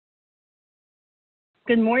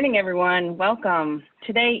Good morning, everyone. Welcome.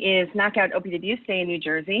 Today is Knock Out Opioid Abuse Day in New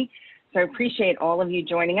Jersey, so I appreciate all of you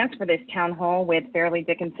joining us for this town hall with Fairleigh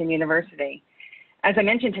Dickinson University. As I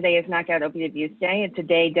mentioned, today is Knock Out Opioid Abuse Day. It's a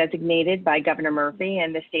day designated by Governor Murphy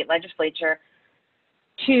and the state legislature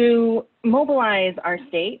to mobilize our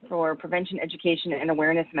state for prevention, education, and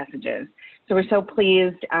awareness messages. So we're so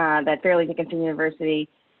pleased that Fairleigh Dickinson University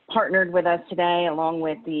partnered with us today, along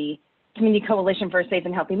with the Community Coalition for a Safe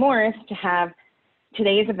and Healthy Morris, to have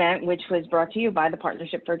today's event, which was brought to you by the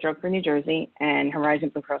Partnership for a Drug-Free New Jersey and Horizon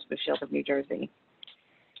Blue Cross Blue Shield of New Jersey.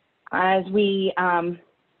 As we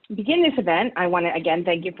begin this event, I want to again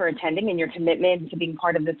thank you for attending and your commitment to being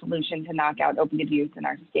part of the solution to knock out opioid abuse in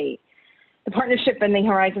our state. The Partnership and the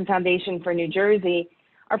Horizon Foundation for New Jersey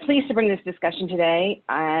are pleased to bring this discussion today,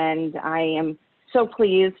 and I am so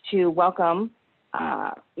pleased to welcome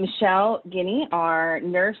Michelle Guinea, our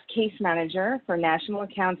nurse case manager for National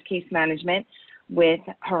Accounts Case Management with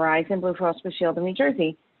Horizon Blue Cross Blue Shield of New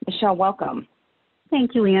Jersey. Michelle, welcome.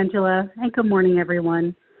 Thank you, Angela, and good morning,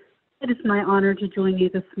 everyone. It is my honor to join you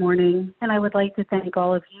this morning, and I would like to thank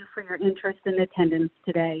all of you for your interest and attendance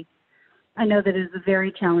today. I know that it is a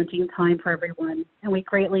very challenging time for everyone, and we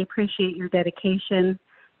greatly appreciate your dedication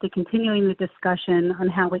to continuing the discussion on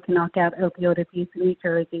how we can knock out opioid abuse in New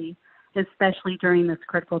Jersey, especially during this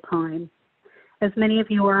critical time. As many of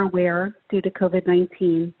you are aware, due to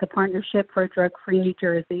COVID-19, the Partnership for a Drug-Free New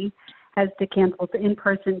Jersey has canceled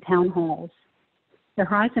in-person town halls. The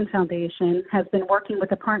Horizon Foundation has been working with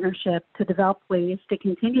the partnership to develop ways to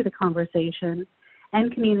continue the conversation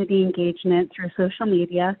and community engagement through social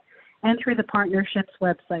media and through the partnership's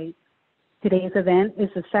website. Today's event is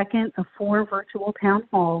the second of 4 virtual town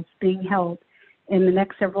halls being held in the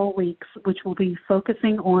next several weeks, which will be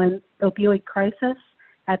focusing on opioid crisis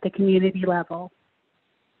at the community level.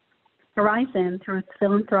 Horizon, through its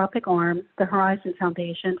philanthropic arm, the Horizon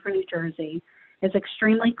Foundation for New Jersey, is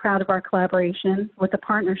extremely proud of our collaboration with the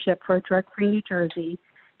Partnership for a Drug-Free New Jersey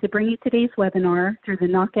to bring you today's webinar through the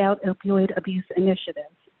Knock Out Opioid Abuse Initiative.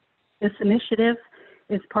 This initiative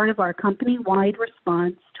is part of our company-wide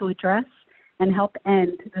response to address and help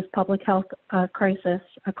end this public health crisis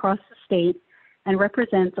across the state, and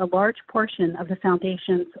represents a large portion of the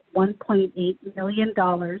Foundation's $1.8 million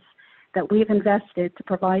that we have invested to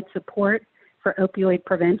provide support for opioid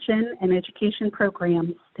prevention and education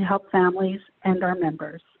programs to help families and our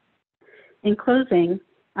members. In closing,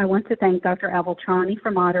 I want to thank Dr. Avaltrani for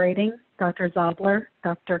moderating, Dr. Zobler,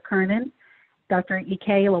 Dr. Kernan, Dr.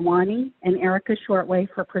 Ike Lawani, and Erica Shortway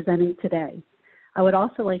for presenting today. I would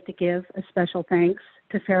also like to give a special thanks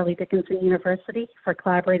to Fairleigh Dickinson University for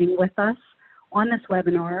collaborating with us on this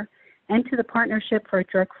webinar, and to the Partnership for a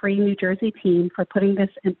Drug-Free New Jersey team for putting this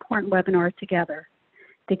important webinar together.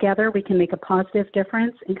 Together, we can make a positive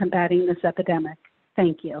difference in combating this epidemic.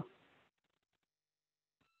 Thank you.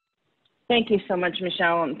 Thank you so much,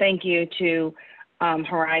 Michelle, and thank you to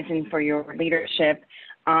Horizon for your leadership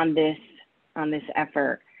on this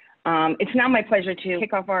effort. It's now my pleasure to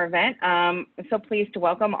kick off our event. I'm so pleased to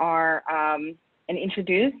welcome and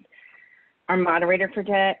introduce our moderator for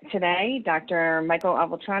today, Dr. Michael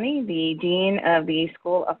Avaltrani, the Dean of the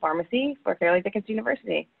School of Pharmacy for Fairleigh Dickinson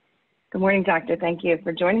University. Good morning, Doctor. Thank you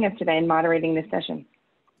for joining us today and moderating this session.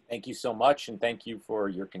 Thank you so much, and thank you for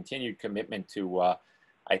your continued commitment to,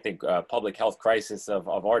 I think, public health crisis of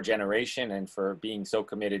our generation, and for being so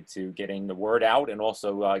committed to getting the word out and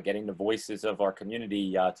also getting the voices of our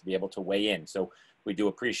community to be able to weigh in. So we do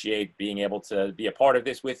appreciate being able to be a part of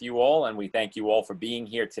this with you all, and we thank you all for being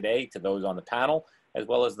here today, to those on the panel, as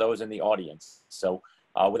well as those in the audience. So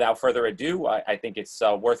without further ado, I think it's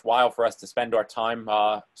worthwhile for us to spend our time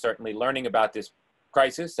certainly learning about this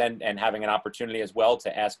crisis and having an opportunity as well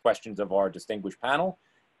to ask questions of our distinguished panel,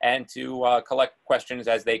 and to collect questions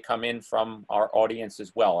as they come in from our audience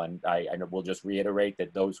as well. And I will just reiterate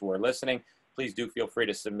that those who are listening, please do feel free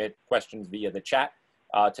to submit questions via the chat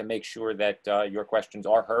to make sure that your questions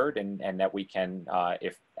are heard, and that we can,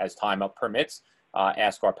 if as time permits,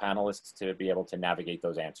 ask our panelists to be able to navigate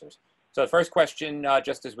those answers. So the first question,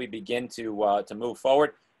 just as we begin to move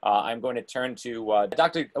forward, I'm going to turn to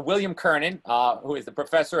Dr. William Kernan, who is the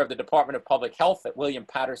professor of the Department of Public Health at William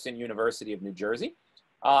Patterson University of New Jersey.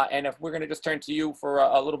 And if we're going to just turn to you for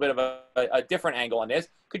a little bit of a different angle on this,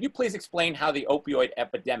 could you please explain how the opioid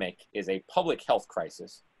epidemic is a public health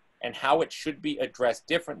crisis and how it should be addressed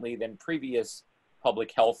differently than previous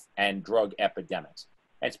public health and drug epidemics?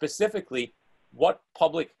 And specifically, what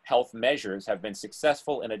public health measures have been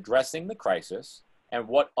successful in addressing the crisis, and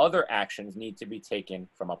what other actions need to be taken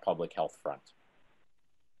from a public health front?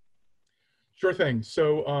 Sure thing.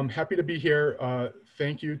 So happy to be here.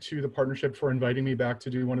 thank you to the partnership for inviting me back to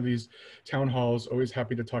do one of these town halls. Always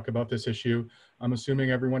happy to talk about this issue. I'm assuming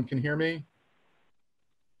everyone can hear me,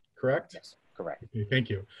 correct? Yes, correct. Okay, thank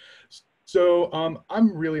you. So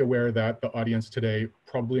I'm really aware that the audience today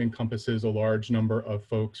probably encompasses a large number of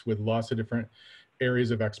folks with lots of different areas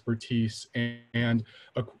of expertise, and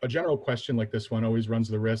a general question like this one always runs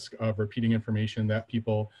the risk of repeating information that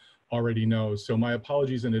people already know. So my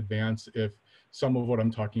apologies in advance if some of what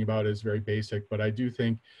I'm talking about is very basic, but I do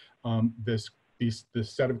think this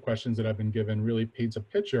set of questions that I've been given really paints a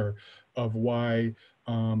picture of why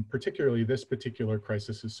particularly this particular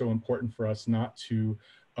crisis is so important for us not to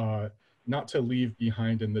leave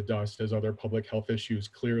behind in the dust as other public health issues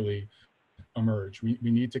clearly emerge. We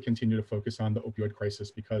need to continue to focus on the opioid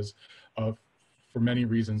crisis because of, for many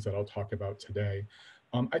reasons that I'll talk about today.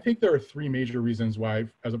 I think there are three major reasons why,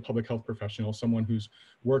 as a public health professional, someone who's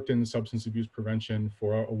worked in substance abuse prevention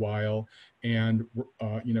for a while and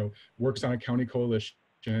works on a county coalition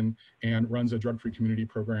and runs a drug-free community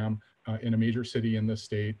program in a major city in the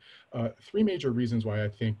state, three major reasons why I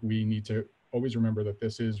think we need to always remember that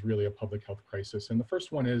this is really a public health crisis. And the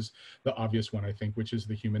first one is the obvious one, I think, which is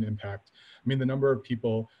the human impact. I mean, the number of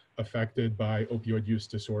people affected by opioid use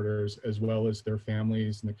disorders, as well as their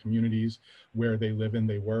families and the communities where they live and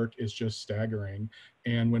they work, is just staggering.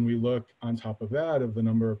 And when we look on top of that, of the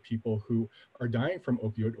number of people who are dying from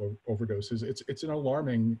opioid overdoses, it's an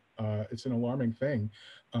alarming thing.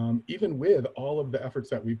 Even with all of the efforts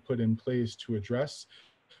that we've put in place to address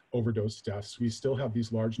overdose deaths, we still have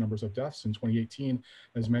these large numbers of deaths. In 2018,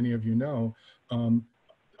 as many of you know,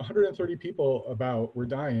 130 people were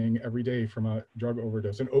dying every day from a drug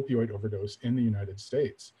overdose, an opioid overdose in the United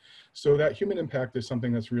States. So that human impact is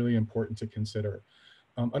something that's really important to consider.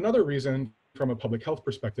 Another reason from a public health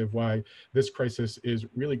perspective why this crisis is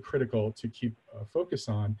really critical to keep a focus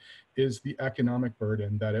on is the economic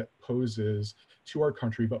burden that it poses to our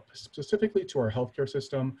country, but specifically to our healthcare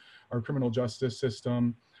system, our criminal justice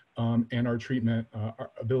system, and our treatment,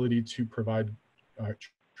 our ability to provide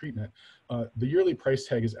treatment. The yearly price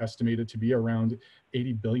tag is estimated to be around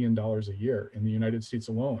 $80 billion a year in the United States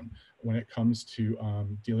alone when it comes to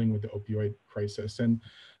dealing with the opioid crisis. And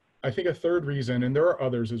I think a third reason, and there are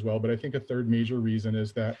others as well, but I think a third major reason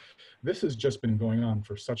is that this has just been going on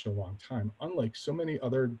for such a long time. Unlike so many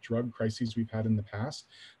other drug crises we've had in the past,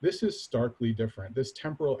 this is starkly different. This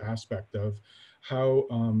temporal aspect of how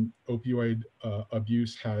opioid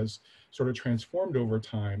abuse has sort of transformed over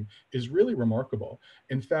time is really remarkable.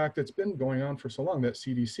 In fact, it's been going on for so long that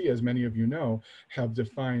CDC, as many of you know, have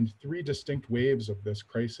defined three distinct waves of this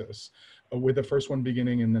crisis, with the first one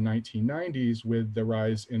beginning in the 1990s with the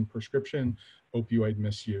rise in prescription opioid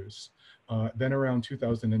misuse. Then around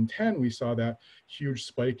 2010, we saw that huge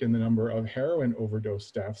spike in the number of heroin overdose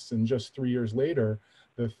deaths. And just 3 years later,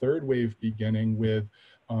 the third wave beginning with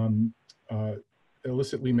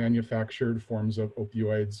illicitly manufactured forms of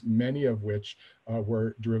opioids, many of which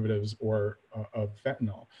were derivatives or of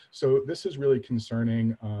fentanyl. So this is really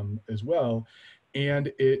concerning as well.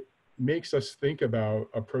 And it makes us think about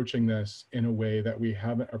approaching this in a way that we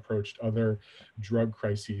haven't approached other drug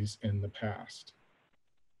crises in the past.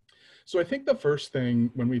 So I think the first thing,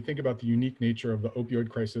 when we think about the unique nature of the opioid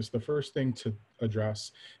crisis, the first thing to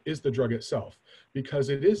address is the drug itself, because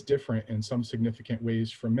it is different in some significant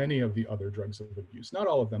ways from many of the other drugs of abuse. Not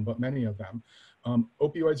all of them, but many of them.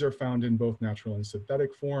 Opioids are found in both natural and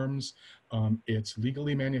synthetic forms. It's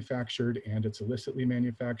legally manufactured and it's illicitly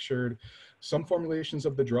manufactured. Some formulations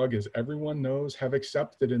of the drug, as everyone knows, have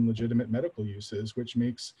accepted in legitimate medical uses, which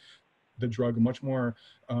makes the drug much more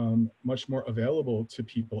available to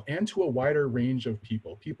people and to a wider range of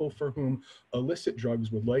people for whom illicit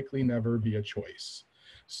drugs would likely never be a choice.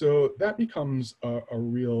 So that becomes a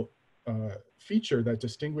real feature that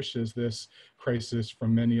distinguishes this crisis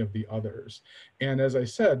from many of the others. And as I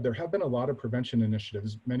said, there have been a lot of prevention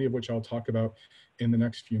initiatives, many of which I'll talk about in the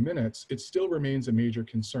next few minutes. It still remains a major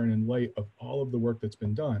concern in light of all of the work that's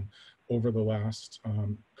been done over the last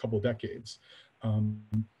couple decades.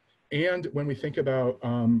 And when we think about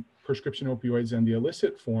prescription opioids and the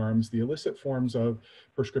illicit forms of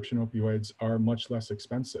prescription opioids are much less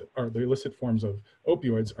expensive, or the illicit forms of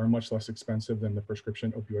opioids are much less expensive than the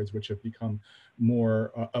prescription opioids, which have become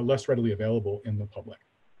less readily available in the public.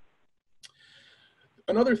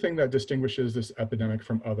 Another thing that distinguishes this epidemic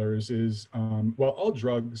from others is, while all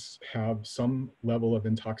drugs have some level of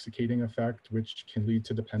intoxicating effect, which can lead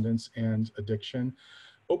to dependence and addiction,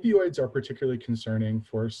 opioids are particularly concerning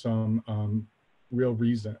for some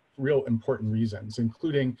real important reasons,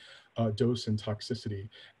 including dose and toxicity.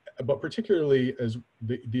 but particularly as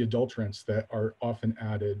the adulterants that are often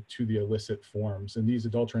added to the illicit forms. And these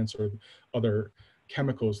adulterants or other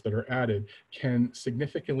chemicals that are added can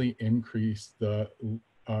significantly increase the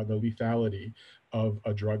lethality of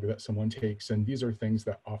a drug that someone takes. And these are things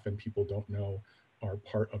that often people don't know are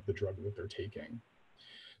part of the drug that they're taking.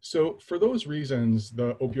 So for those reasons,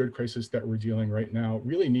 the opioid crisis that we're dealing right now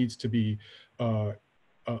really needs to be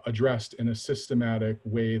addressed in a systematic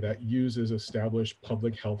way that uses established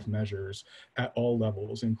public health measures at all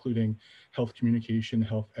levels, including health communication,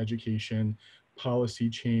 health education, policy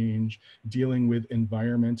change, dealing with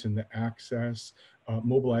environment and the access,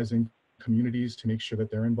 mobilizing communities to make sure that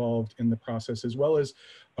they're involved in the process, as well as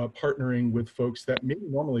partnering with folks that maybe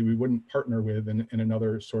normally we wouldn't partner with in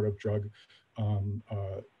another sort of drug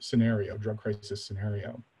scenario, drug crisis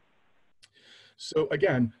scenario. So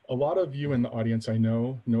again, a lot of you in the audience I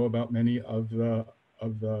know about many of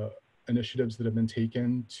the initiatives that have been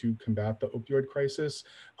taken to combat the opioid crisis,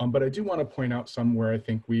 but I do want to point out some where I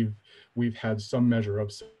think we've had some measure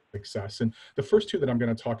of success. And the first two that I'm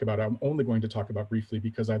going to talk about, I'm only going to talk about briefly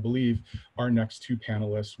because I believe our next two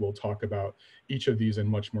panelists will talk about each of these in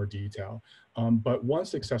much more detail. But one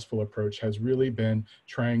successful approach has really been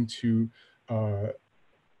trying to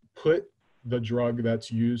put the drug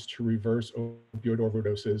that's used to reverse opioid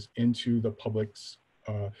overdoses into the public's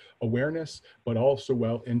awareness, but also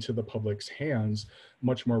well into the public's hands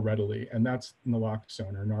much more readily. And that's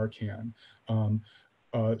naloxone or Narcan.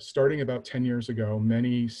 Starting about 10 years ago,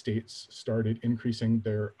 many states started increasing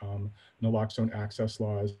their naloxone access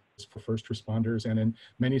laws for first responders. And in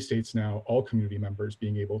many states now, all community members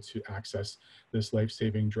being able to access this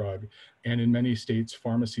life-saving drug. And in many states,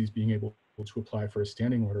 pharmacies being able to apply for a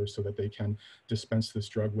standing order so that they can dispense this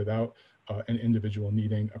drug without an individual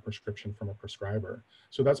needing a prescription from a prescriber.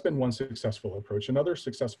 So that's been one successful approach. Another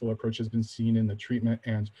successful approach has been seen in the treatment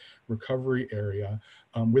and recovery area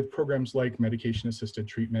with programs like medication-assisted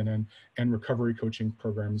treatment and recovery coaching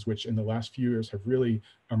programs, which in the last few years have really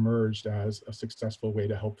emerged as a successful way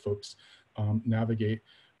to help folks navigate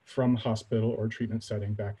from hospital or treatment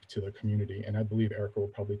setting back to the community. And I believe Erica will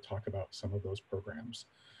probably talk about some of those programs.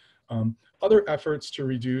 Other efforts to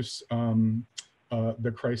reduce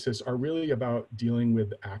the crisis are really about dealing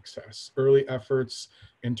with access. Early efforts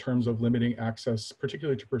in terms of limiting access,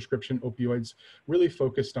 particularly to prescription opioids, really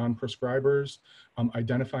focused on prescribers,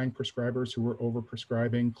 identifying prescribers who were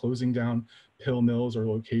overprescribing, closing down pill mills or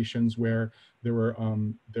locations where there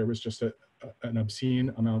was just an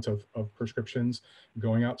obscene amount of prescriptions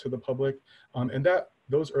going out to the public. And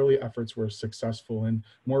those early efforts were successful. And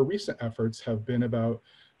more recent efforts have been about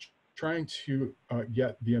trying to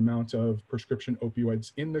get the amount of prescription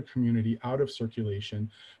opioids in the community out of circulation,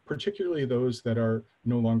 particularly those that are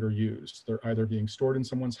no longer used. They're either being stored in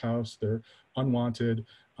someone's house, they're unwanted,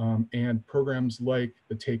 and programs like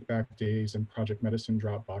the Take Back Days and Project Medicine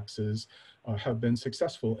drop boxes have been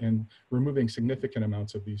successful in removing significant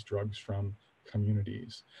amounts of these drugs from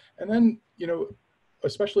communities. And then,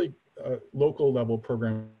 especially local level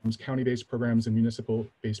programs, county-based programs and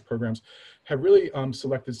municipal-based programs have really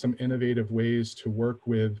selected some innovative ways to work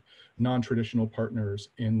with non-traditional partners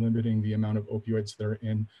in limiting the amount of opioids that are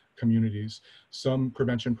in communities. Some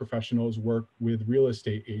prevention professionals work with real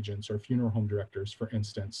estate agents or funeral home directors, for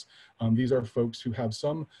instance. These are folks who have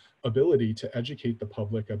some ability to educate the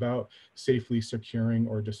public about safely securing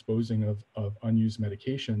or disposing of unused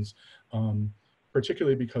medications,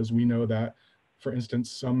 particularly because we know that, for instance,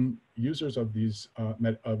 some users of these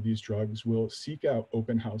drugs will seek out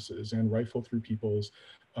open houses and rifle through people's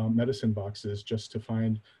medicine boxes just to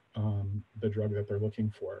find the drug that they're looking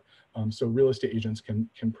for. So real estate agents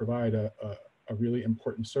can provide a really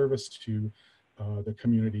important service to the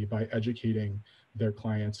community by educating their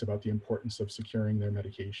clients about the importance of securing their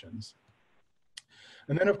medications.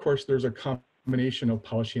 And then, of course, there's a combination of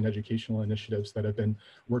policy and educational initiatives that have been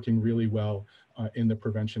working really well in the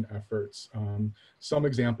prevention efforts. Some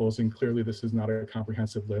examples, and clearly this is not a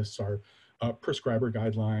comprehensive list, are prescriber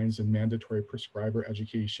guidelines and mandatory prescriber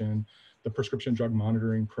education, the prescription drug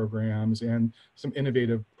monitoring programs, and some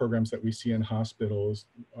innovative programs that we see in hospitals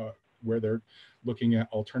where they're looking at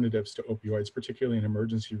alternatives to opioids, particularly in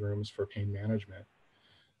emergency rooms for pain management.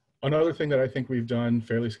 Another thing that I think we've done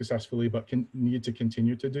fairly successfully, but need to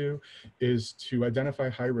continue to do, is to identify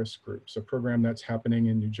high-risk groups. A program that's happening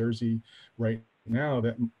in New Jersey right now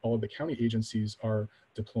that all of the county agencies are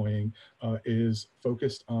deploying is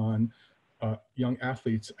focused on young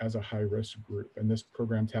athletes as a high-risk group. And this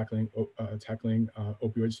program tackling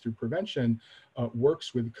opioids through prevention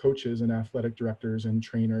works with coaches and athletic directors and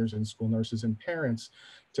trainers and school nurses and parents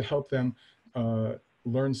to help them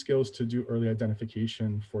learn skills to do early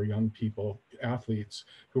identification for young people, athletes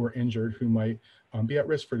who are injured, who might be at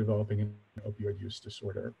risk for developing an opioid use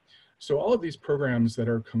disorder. So all of these programs that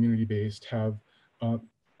are community-based have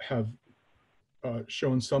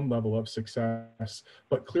shown some level of success,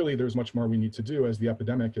 but clearly there's much more we need to do as the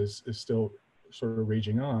epidemic is still sort of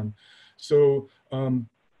raging on. So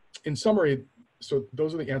in summary, so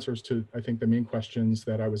those are the answers to, I think, the main questions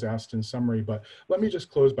that I was asked in summary, but let me just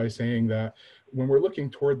close by saying that when we're looking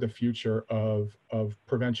toward the future of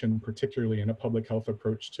prevention, particularly in a public health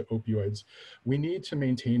approach to opioids, we need to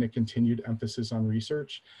maintain a continued emphasis on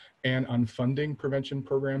research and on funding prevention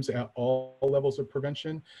programs at all levels of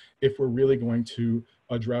prevention if we're really going to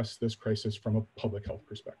address this crisis from a public health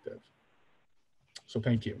perspective. So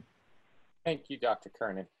thank you. Thank you, Dr.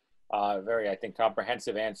 Kernan. Very, I think,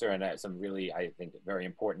 comprehensive answer and some really, I think, very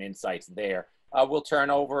important insights there. We'll turn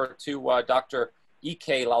over to Dr.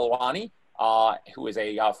 E.K. Lalwani, who is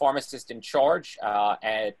a pharmacist in charge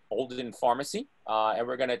at Olden Pharmacy. And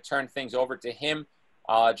we're going to turn things over to him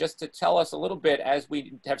just to tell us a little bit, as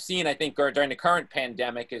we have seen, I think, during the current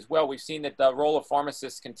pandemic as well, we've seen that the role of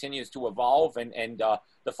pharmacists continues to evolve, and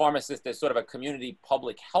the pharmacist as sort of a community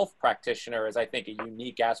public health practitioner is, I think, a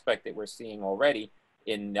unique aspect that we're seeing already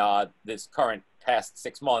in this current past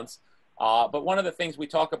 6 months. But one of the things we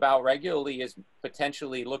talk about regularly is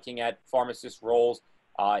potentially looking at pharmacist roles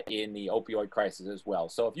in the opioid crisis as well.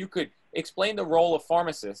 So if you could explain the role of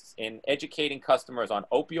pharmacists in educating customers on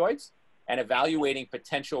opioids and evaluating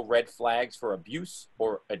potential red flags for abuse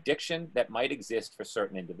or addiction that might exist for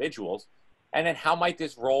certain individuals, and then how might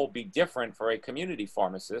this role be different for a community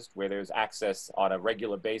pharmacist where there's access on a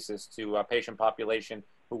regular basis to a patient population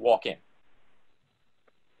who walk in?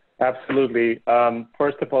 Absolutely.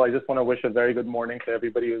 First of all, I just want to wish a very good morning to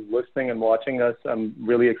everybody who's listening and watching us. I'm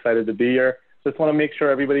really excited to be here. Just want to make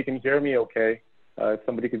sure everybody can hear me okay. If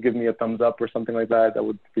somebody could give me a thumbs up or something like that, that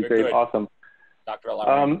would be great. Good. Awesome. Dr.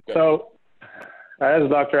 Alawani, so as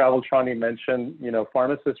Dr. Altrani mentioned, you know,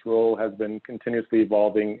 pharmacist's role has been continuously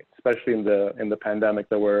evolving, especially in the pandemic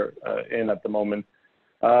that we're in at the moment.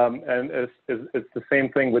 And it's the same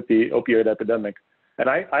thing with the opioid epidemic. And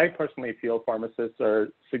I personally feel pharmacists are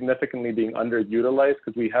significantly being underutilized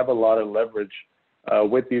because we have a lot of leverage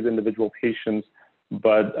with these individual patients.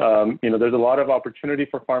 But you know, there's a lot of opportunity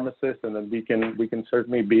for pharmacists, and then we can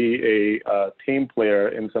certainly be a team player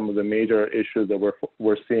in some of the major issues that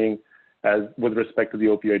we're seeing as with respect to the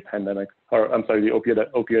opioid pandemic, or I'm sorry, the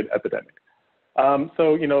opioid epidemic.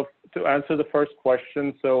 So you know, to answer the first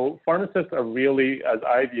question, so pharmacists are really, as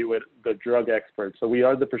I view it, the drug experts. So we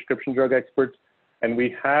are the prescription drug experts. And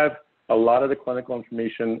we have a lot of the clinical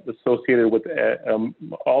information associated with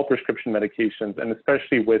all prescription medications, and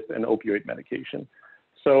especially with an opioid medication.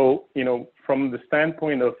 So, you know, from the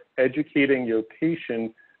standpoint of educating your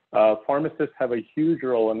patient, pharmacists have a huge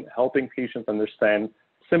role in helping patients understand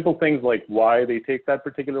simple things like why they take that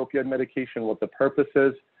particular opioid medication, what the purpose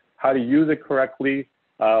is, how to use it correctly,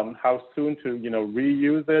 how soon to, you know,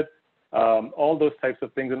 reuse it, all those types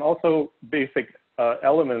of things. And also basic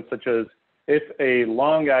elements such as, if a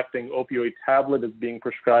long-acting opioid tablet is being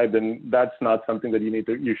prescribed, then that's not something that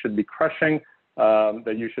you should be crushing,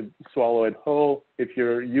 that you should swallow it whole. If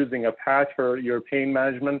you're using a patch for your pain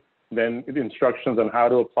management, then the instructions on how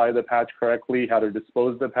to apply the patch correctly, how to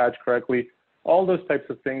dispose the patch correctly, all those types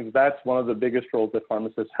of things, that's one of the biggest roles that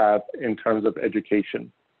pharmacists have in terms of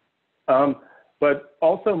education. But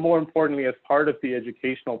also more importantly, as part of the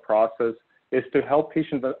educational process, is to help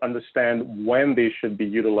patients understand when they should be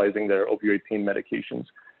utilizing their opioid pain medications.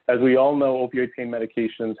 As we all know, opioid pain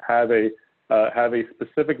medications have a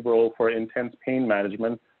specific role for intense pain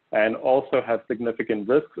management and also have significant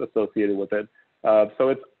risks associated with it. So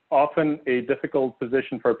it's often a difficult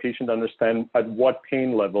position for a patient to understand at what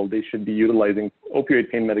pain level they should be utilizing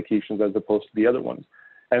opioid pain medications as opposed to the other ones.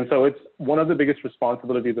 And so it's one of the biggest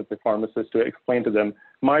responsibilities of the pharmacist to explain to them.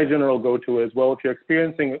 My general go-to is, well, if you're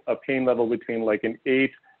experiencing a pain level between like an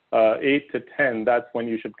 8 to 10, that's when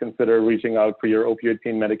you should consider reaching out for your opioid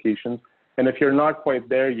pain medications. And if you're not quite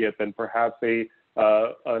there yet, then perhaps a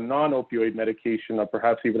non-opioid medication or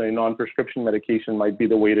perhaps even a non-prescription medication might be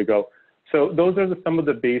the way to go. So those are some of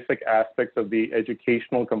the basic aspects of the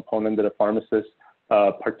educational component that a pharmacist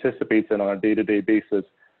participates in on a day-to-day basis.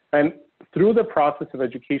 And through the process of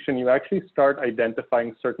education, you actually start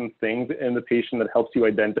identifying certain things in the patient that helps you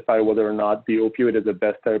identify whether or not the opioid is the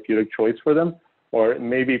best therapeutic choice for them, or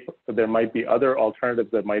maybe there might be other alternatives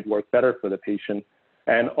that might work better for the patient.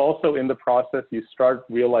 And also in the process, you start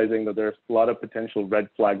realizing that there's a lot of potential red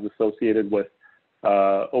flags associated with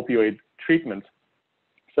opioid treatment.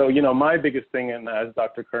 So, my biggest thing, and as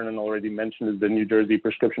Dr. Kernan already mentioned, is the New Jersey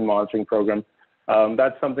Prescription Monitoring Program.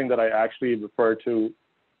 That's something that I actually refer to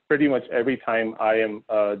pretty much every time I am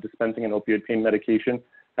dispensing an opioid pain medication.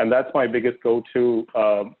 And that's my biggest go-to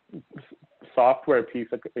software piece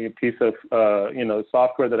of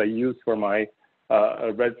software that I use for my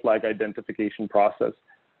red flag identification process.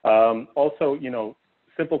 Also,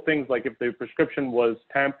 simple things like if the prescription was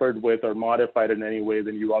tampered with or modified in any way,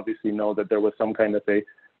 then you obviously know that there was some kind of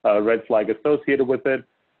a red flag associated with it.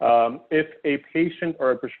 If a patient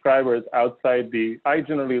or a prescriber is outside I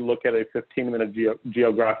generally look at a 15-minute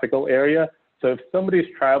geographical area. So if somebody's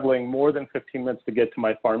traveling more than 15 minutes to get to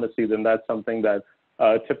my pharmacy, then that's something that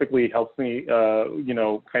typically helps me,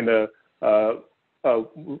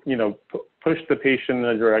 push the patient in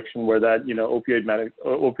a direction where that,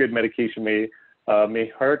 opioid medication may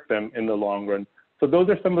hurt them in the long run. So those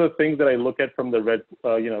are some of the things that I look at from the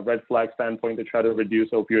red flag standpoint to try to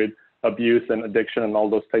reduce opioid abuse and addiction and all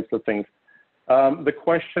those types of things. The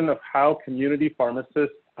question of how community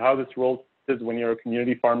pharmacists, how this role is when you're a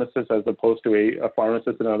community pharmacist as opposed to a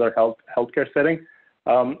pharmacist in another healthcare setting.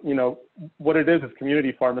 What it is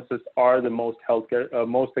community pharmacists are the most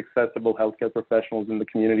accessible healthcare professionals in the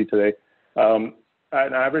community today.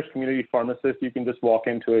 An average community pharmacist, you can just walk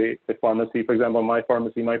into a pharmacy. For example, my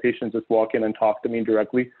pharmacy, my patients just walk in and talk to me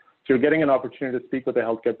directly. So you're getting an opportunity to speak with a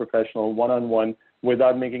healthcare professional one-on-one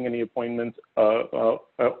without making any appointments or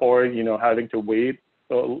having to wait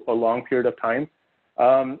a long period of time.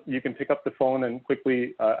 You can pick up the phone and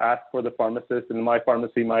quickly ask for the pharmacist. In my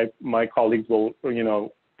pharmacy, my colleagues will,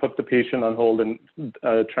 put the patient on hold and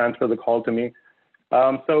transfer the call to me.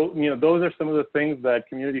 So, those are some of the things that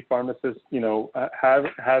community pharmacists,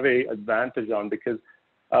 have a advantage on because,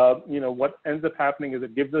 what ends up happening is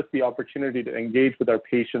it gives us the opportunity to engage with our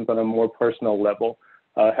patients on a more personal level,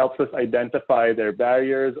 helps us identify their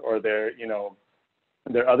barriers or their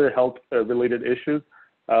other health related issues.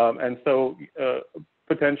 And so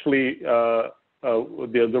potentially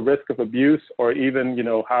the risk of abuse or even,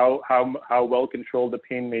 how well controlled the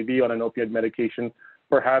pain may be on an opioid medication,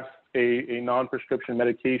 perhaps a non-prescription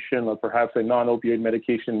medication or perhaps a non-opioid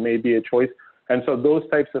medication may be a choice. And so those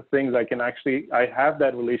types of things, I have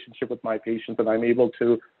that relationship with my patients and I'm able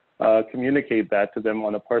to communicate that to them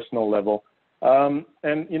on a personal level. And,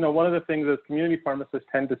 one of the things is community pharmacists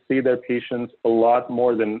tend to see their patients a lot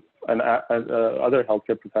more than other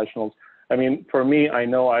healthcare professionals. I mean, for me, I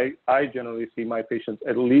know I generally see my patients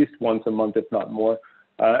at least once a month, if not more.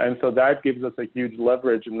 And so that gives us a huge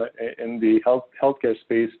leverage in the healthcare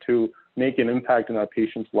space to make an impact in our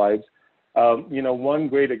patients' lives. One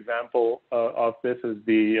great example of this is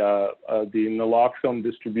the naloxone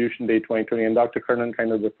distribution day 2020, and Dr. Kernan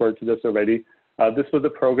kind of referred to this already. This was a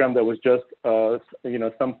program that was just,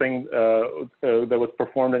 something that was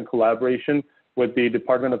performed in collaboration with the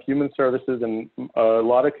Department of Human Services and a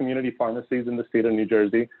lot of community pharmacies in the state of New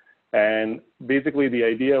Jersey. And basically the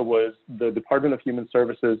idea was the Department of Human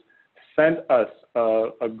Services sent us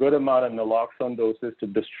a good amount of naloxone doses to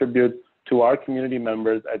distribute to our community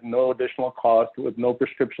members at no additional cost with no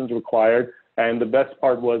prescriptions required. And the best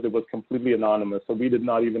part was it was completely anonymous. So we did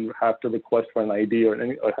not even have to request for an ID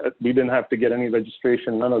we didn't have to get any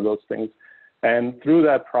registration, none of those things. And through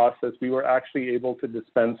that process, we were actually able to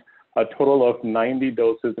dispense a total of 90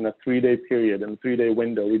 doses in a 3-day period, in a 3-day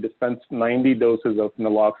window. We dispensed 90 doses of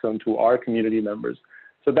naloxone to our community members.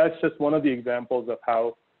 So that's just one of the examples of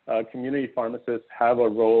how community pharmacists have a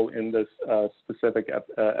role in this specific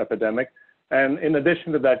epidemic. And in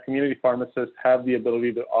addition to that, community pharmacists have the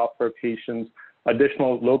ability to offer patients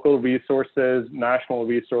additional local resources, national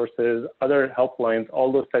resources, other helplines,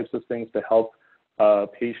 all those types of things to help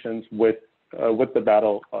patients with the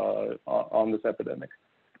battle on this epidemic.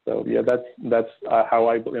 So yeah, that's how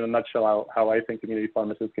in a nutshell, how I think community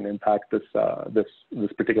pharmacists can impact this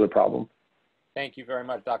particular problem. Thank you very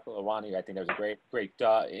much, Dr. Lawani. I think that was a great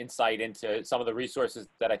insight into some of the resources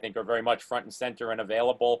that I think are very much front and center and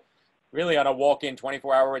available really on a walk-in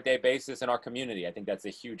 24-hour-a-day basis in our community. I think that's a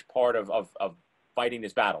huge part of fighting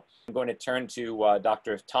this battle. I'm going to turn to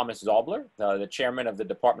Dr. Thomas Zobler, the chairman of the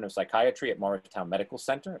Department of Psychiatry at Morristown Medical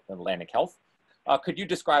Center at Atlantic Health. Could you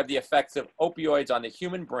describe the effects of opioids on the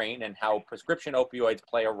human brain and how prescription opioids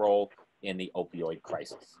play a role in the opioid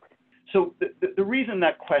crisis? So the reason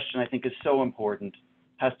that question I think is so important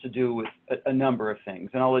has to do with a number of things,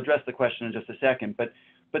 and I'll address the question in just a second, but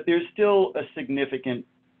there's still a significant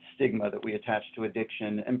stigma that we attach to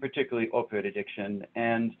addiction, and particularly opioid addiction,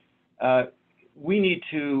 and we need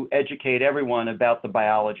to educate everyone about the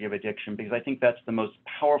biology of addiction, because I think that's the most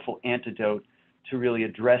powerful antidote to really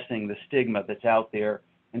addressing the stigma that's out there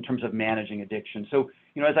in terms of managing addiction. So,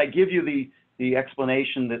 as I give you the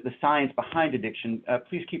explanation, that the science behind addiction,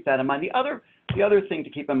 please keep that in mind. The other thing to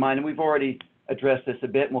keep in mind, and we've already addressed this a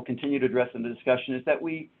bit, and we'll continue to address in the discussion, is that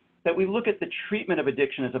we look at the treatment of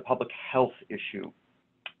addiction as a public health issue.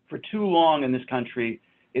 For too long in this country,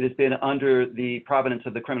 it has been under the providence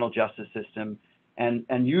of the criminal justice system,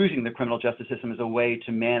 and using the criminal justice system as a way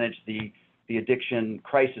to manage the addiction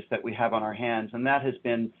crisis that we have on our hands. And that has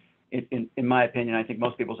been, in my opinion, I think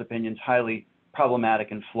most people's opinions, highly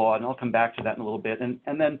problematic and flawed. And I'll come back to that in a little bit. And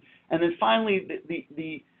then finally,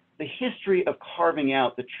 the history of carving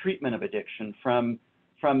out the treatment of addiction from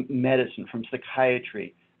medicine, from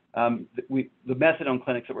psychiatry. The methadone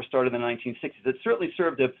clinics that were started in the 1960s, it certainly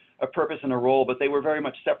served a purpose and a role, but they were very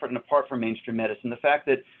much separate and apart from mainstream medicine. The fact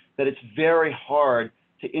that it's very hard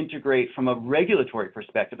to integrate from a regulatory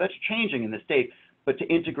perspective, that's changing in the state, but to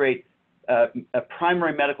integrate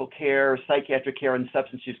primary medical care, psychiatric care, and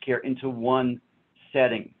substance use care into one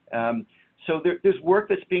setting. So there's work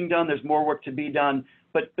that's being done, there's more work to be done,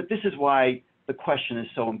 but this is why the question is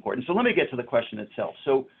so important. So let me get to the question itself.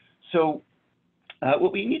 So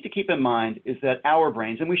what we need to keep in mind is that our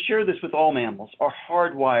brains, and we share this with all mammals, are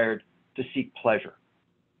hardwired to seek pleasure.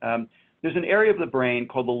 There's an area of the brain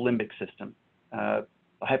called the limbic system,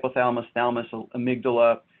 hypothalamus, thalamus,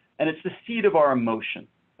 amygdala, and it's the seat of our emotion,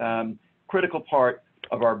 critical part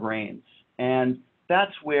of our brains. And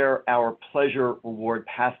that's where our pleasure reward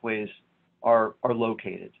pathways are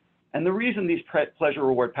located. And the reason these pleasure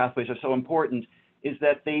reward pathways are so important is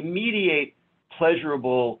that they mediate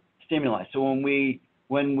pleasurable stimuli. So when we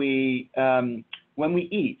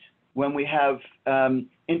eat, when we have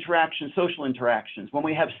social interactions, when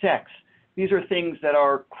we have sex, these are things that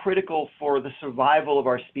are critical for the survival of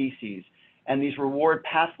our species. And these reward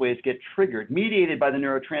pathways get triggered, mediated by the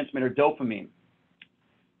neurotransmitter dopamine.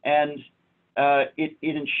 And it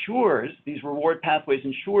ensures, these reward pathways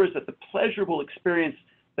ensures that the pleasurable experience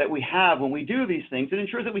that we have when we do these things, it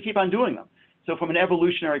ensures that we keep on doing them. So from an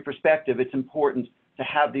evolutionary perspective, it's important to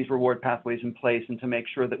have these reward pathways in place and to make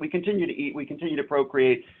sure that we continue to eat, we continue to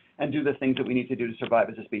procreate, and do the things that we need to do to survive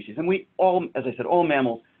as a species. And we all, as I said, all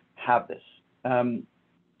mammals have this. The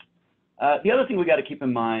other thing we got to keep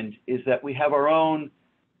in mind is that we have our own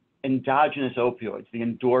endogenous opioids, the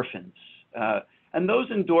endorphins, and those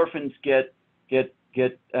endorphins get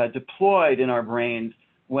deployed in our brains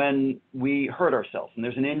when we hurt ourselves and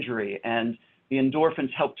there's an injury, and the endorphins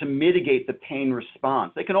help to mitigate the pain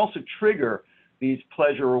response. They can also trigger these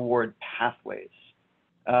pleasure reward pathways.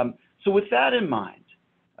 So with that in mind,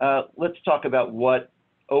 let's talk about what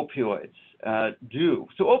opioids do.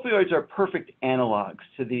 So opioids are perfect analogs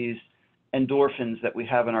to these endorphins that we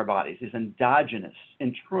have in our bodies, these endogenous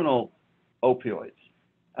internal opioids.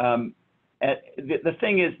 The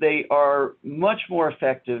thing is, they are much more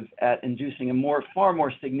effective at inducing a far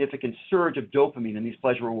more significant surge of dopamine in these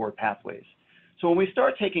pleasure reward pathways. So when we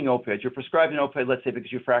start taking opioids, you're prescribed an opioid, let's say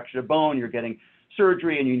because you fractured a bone, you're getting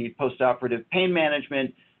surgery, and you need postoperative pain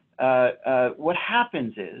management. What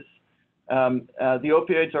happens is the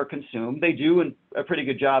opioids are consumed. They do a pretty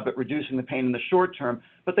good job at reducing the pain in the short term,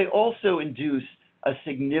 but they also induce a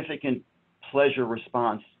significant pleasure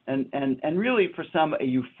response and really for some a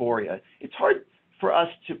euphoria. It's hard for us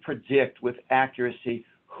to predict with accuracy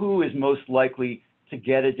who is most likely to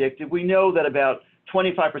get addicted. We know that about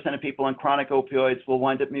 25% of people on chronic opioids will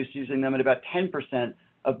wind up misusing them, and about 10%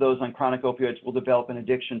 of those on chronic opioids will develop an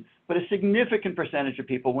addiction. But a significant percentage of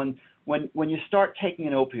people, when you start taking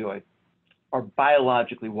an opioid, are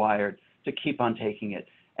biologically wired to keep on taking it,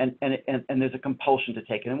 and there's a compulsion to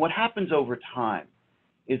take it. And what happens over time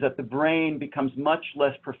is that the brain becomes much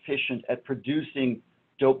less proficient at producing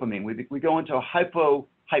dopamine. We go into a hypo,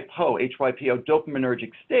 H-Y-P-O,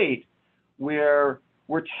 dopaminergic state, where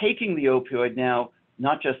we're taking the opioid now,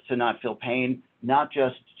 not just to not feel pain, not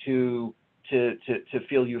just to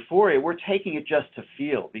feel euphoria, we're taking it just to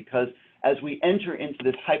feel, because as we enter into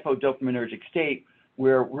this hypodopaminergic state,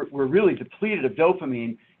 where we're really depleted of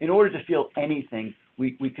dopamine, in order to feel anything,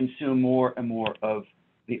 we consume more and more of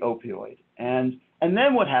the opioid. And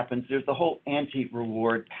then what happens, there's the whole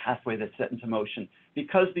anti-reward pathway that's set into motion.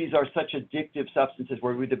 Because these are such addictive substances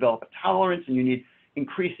where we develop a tolerance and you need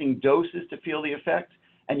increasing doses to feel the effect,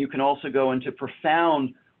 and you can also go into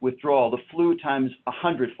profound withdrawal, the flu times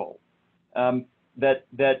 100-fold,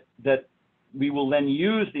 that we will then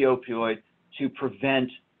use the opioid to prevent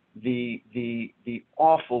the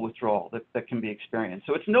awful withdrawal that can be experienced.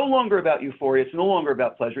 So it's no longer about euphoria, it's no longer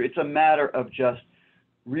about pleasure, it's a matter of just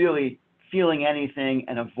really feeling anything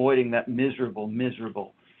and avoiding that miserable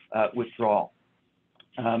withdrawal.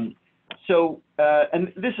 And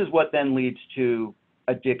this is what then leads to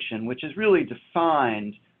addiction, which is really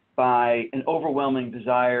defined by an overwhelming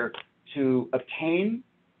desire to obtain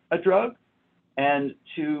a drug and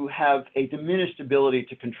to have a diminished ability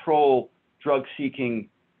to control drug-seeking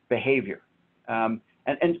behavior. And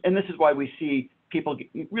this is why we see people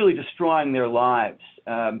really destroying their lives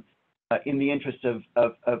in the interest of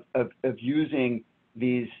using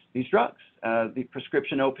these drugs, the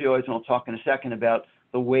prescription opioids, and I'll talk in a second about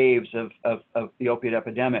the waves of the opiate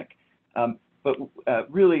epidemic, but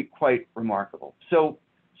really quite remarkable. So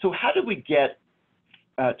how did we get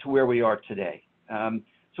to where we are today?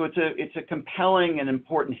 So it's a compelling and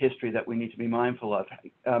important history that we need to be mindful of.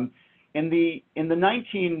 In the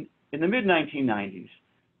mid-1990s,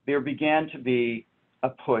 there began to be a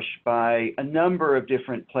push by a number of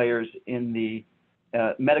different players in the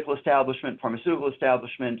medical establishment, pharmaceutical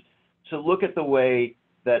establishment, to look at the way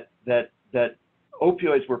that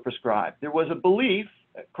opioids were prescribed. There was a belief,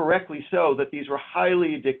 correctly so, that these were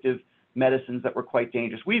highly addictive medicines that were quite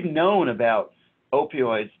dangerous. We've known about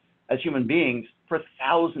opioids as human beings for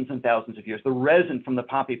thousands and thousands of years. The resin from the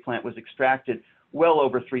poppy plant was extracted well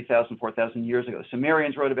over 3,000, 4,000 years ago. The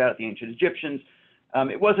Sumerians wrote about it, the ancient Egyptians.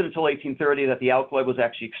 It wasn't until 1830 that the alkaloid was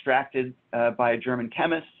actually extracted by a German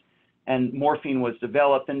chemist, and morphine was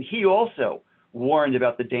developed, and he also warned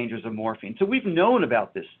about the dangers of morphine. So we've known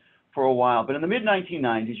about this for a while, but in the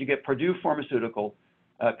mid-1990s, you get Purdue Pharmaceutical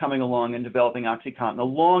coming along and developing OxyContin, a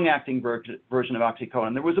long-acting version of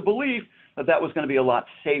oxycodone. There was a belief that that was going to be a lot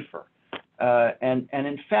safer. And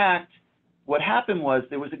in fact, what happened was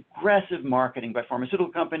there was aggressive marketing by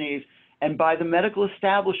pharmaceutical companies and by the medical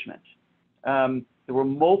establishment. There were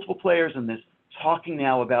multiple players in this talking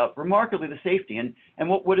now about, remarkably, the safety. And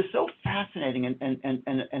what is so fascinating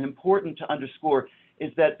and important to underscore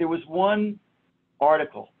is that there was one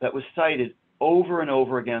article that was cited over and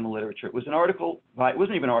over again in the literature. It was an article, it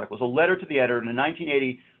wasn't even an article, it was a letter to the editor in a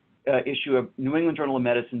 1980 issue of New England Journal of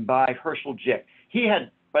Medicine by Herschel Jick. He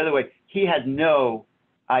had, by the way, he had no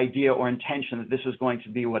idea or intention that this was going to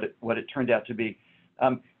be what it turned out to be.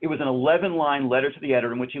 It was an 11-line letter to the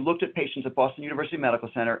editor in which he looked at patients at Boston University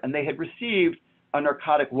Medical Center, and they had received a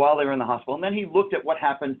narcotic while they were in the hospital. And then he looked at what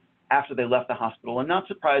happened after they left the hospital. And not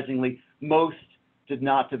surprisingly, most did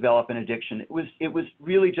not develop an addiction. It was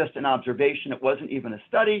really just an observation. It wasn't even a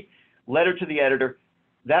study. Letter to the editor.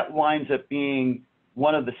 That winds up being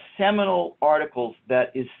one of the seminal articles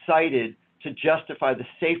that is cited to justify the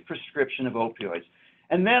safe prescription of opioids.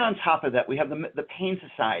 And then on top of that, we have the pain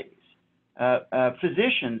societies.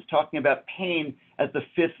 Physicians talking about pain as the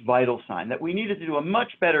fifth vital sign, that we needed to do a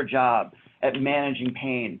much better job at managing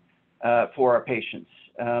pain for our patients.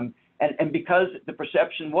 And because the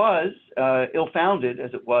perception was, ill-founded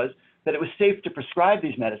as it was, that it was safe to prescribe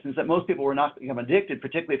these medicines, that most people were not become addicted,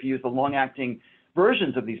 particularly if you use the long-acting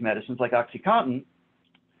versions of these medicines like OxyContin,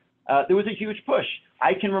 there was a huge push.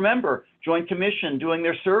 I can remember Joint Commission doing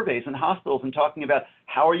their surveys in hospitals and talking about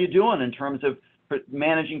how are you doing in terms of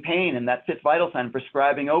managing pain and that fifth vital sign,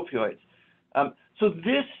 prescribing opioids. So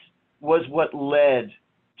this was what led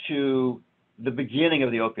to the beginning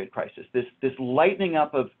of the opioid crisis, this lightening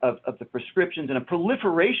up of the prescriptions and a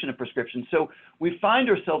proliferation of prescriptions. So we find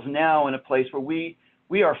ourselves now in a place where we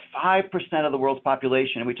are 5% of the world's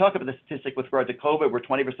population. And we talk about the statistic with regard to COVID, we're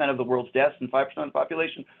 20% of the world's deaths and 5% of the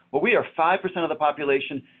population. Well, we are 5% of the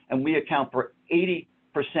population, and we account for 80%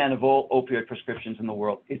 of all opioid prescriptions in the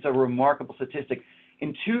world. It's a remarkable statistic.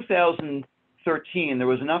 In 2013, there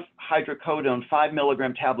was enough hydrocodone 5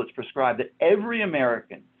 milligram tablets prescribed that every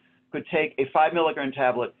American could take a 5 milligram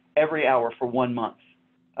tablet every hour for 1 month.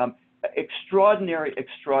 Extraordinary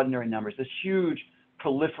numbers, this huge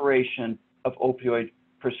proliferation of opioid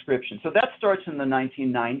prescription. So that starts in the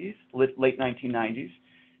 1990s, late 1990s.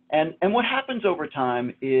 And what happens over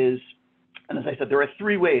time is, and as I said, there are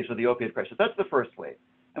 3 waves of the opioid crisis. That's the first wave.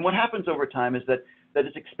 And what happens over time is that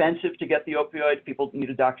it's expensive to get the opioid. People need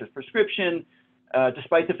a doctor's prescription,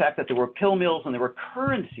 despite the fact that there were pill mills and there were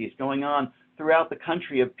currencies going on throughout the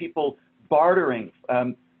country of people bartering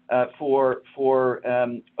for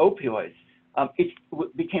opioids.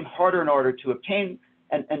 It became harder and harder to obtain,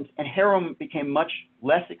 and heroin became much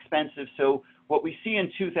less expensive. So what we see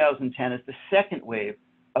in 2010 is the second wave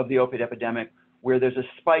of the opioid epidemic, where there's a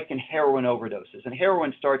spike in heroin overdoses, and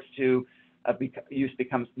heroin starts to use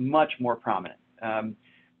becomes much more prominent.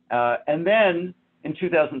 And then in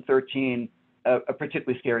 2013, a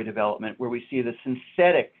particularly scary development where we see the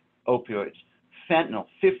synthetic opioids, fentanyl,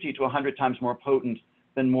 50 to 100 times more potent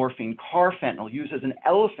than morphine, carfentanil, used as an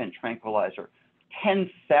elephant tranquilizer,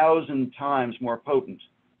 10,000 times more potent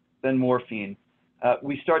than morphine.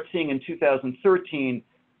 We start seeing in 2013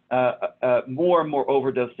 more and more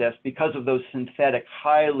overdose deaths because of those synthetic,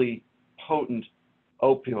 highly potent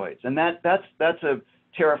opioids. And that's a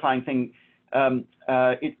terrifying thing.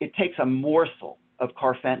 It takes a morsel of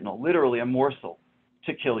carfentanil, literally a morsel,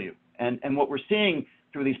 to kill you. And what we're seeing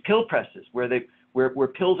through these pill presses, where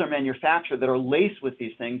pills are manufactured that are laced with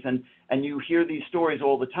these things, and you hear these stories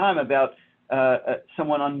all the time about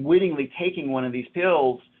someone unwittingly taking one of these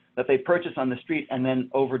pills that they purchase on the street and then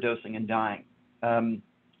overdosing and dying.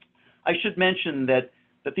 I should mention that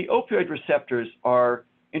the opioid receptors are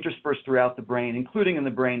interspersed throughout the brain, including in the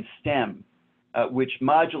brain stem, which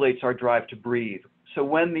modulates our drive to breathe. So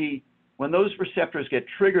when those receptors get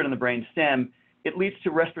triggered in the brain stem, it leads to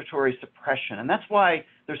respiratory suppression. And that's why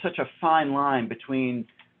there's such a fine line between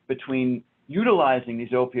utilizing these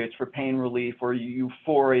opioids for pain relief or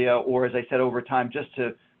euphoria, or as I said, over time, just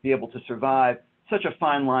to be able to survive, such a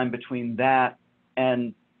fine line between that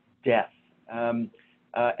and death. And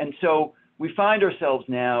so we find ourselves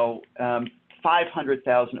now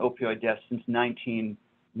 500,000 opioid deaths since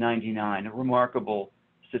 1999, a remarkable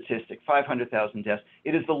statistic, 500,000 deaths.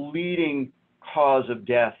 It is the leading cause of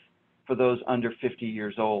death for those under 50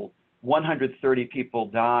 years old. 130 people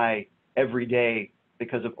die every day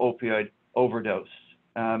because of opioid overdose.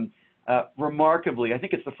 Remarkably, I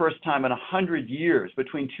think it's the first time in 100 years,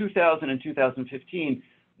 between 2000 and 2015,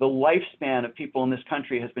 the lifespan of people in this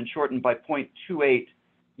country has been shortened by 0.28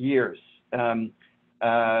 years.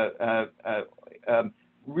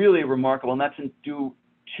 Really remarkable, and that's due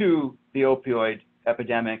to the opioid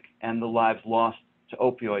epidemic and the lives lost to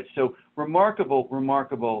opioids. So remarkable,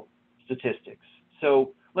 remarkable statistics.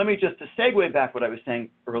 So let me just to segue back what I was saying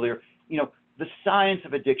earlier, the science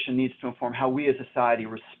of addiction needs to inform how we as a society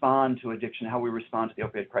respond to addiction, how we respond to the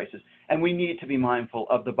opioid crisis. And we need to be mindful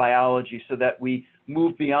of the biology so that we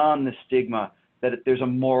move beyond the stigma that there's a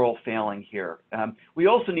moral failing here. We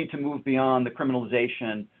also need to move beyond the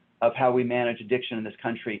criminalization of how we manage addiction in this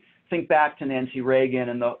country. Think back to Nancy Reagan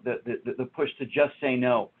and the push to just say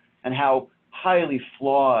no, and how highly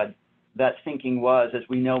flawed that thinking was as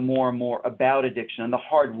we know more and more about addiction and the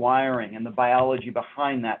hard wiring and the biology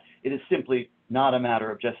behind that. It is simply not a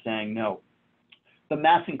matter of just saying no. The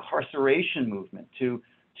mass incarceration movement to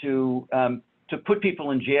put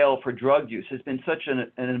people in jail for drug use has been such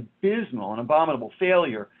an abysmal and abominable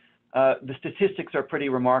failure. The statistics are pretty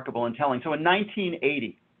remarkable and telling. So in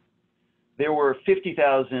 1980, there were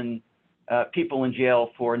 50,000 people in jail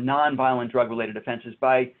for nonviolent drug-related offenses.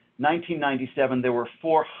 By 1997, there were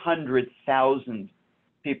 400,000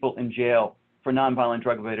 people in jail for nonviolent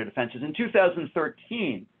drug-related offenses. In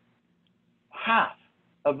 2013, half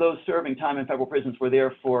of those serving time in federal prisons were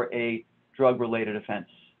there for a drug-related offense.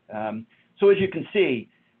 So as you can see,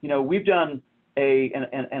 we've done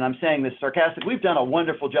and I'm saying this sarcastically, we've done a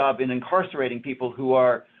wonderful job in incarcerating people who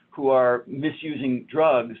are misusing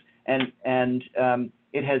drugs, and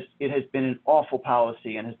it has been an awful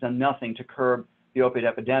policy and has done nothing to curb the opioid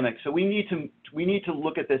epidemic. So we need to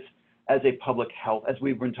look at this as a public health, as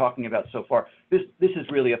we've been talking about so far. This is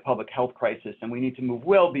really a public health crisis, and we need to move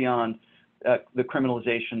well beyond the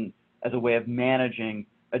criminalization as a way of managing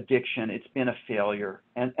addiction. It's been a failure.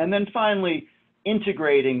 And then finally,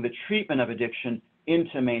 integrating the treatment of addiction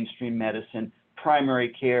into mainstream medicine, primary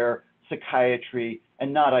care, psychiatry,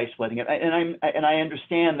 and not isolating it. And I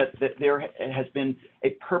understand that there has been a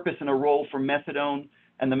purpose and a role for methadone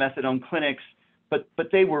and the methadone clinics, but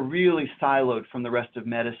they were really siloed from the rest of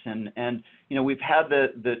medicine. And we've had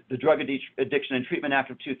the Drug Addiction and Treatment Act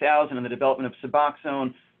of 2000 and the development of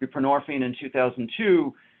Suboxone, buprenorphine in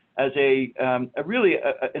 2002 as really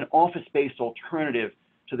an office-based alternative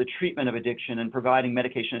to the treatment of addiction and providing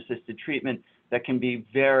medication-assisted treatment that can be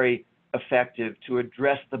very effective to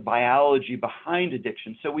address the biology behind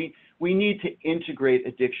addiction. So we need to integrate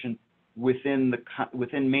addiction within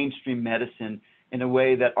mainstream medicine in a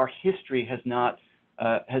way that our history has not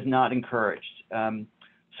encouraged.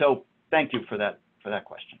 So thank you for that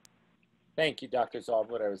question. Thank you, Dr.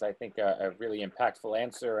 Zalwood. It was, I think, a really impactful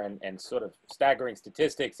answer and sort of staggering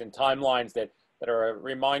statistics and timelines that are a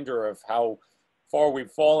reminder of how far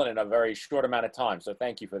we've fallen in a very short amount of time. So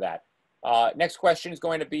thank you for that. Next question is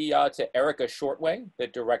going to be to Erica Shortway, the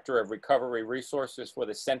Director of Recovery Resources for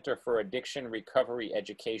the Center for Addiction, Recovery,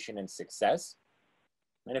 Education, and Success.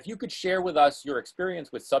 And if you could share with us your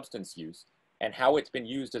experience with substance use and how it's been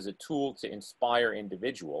used as a tool to inspire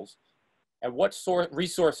individuals, and what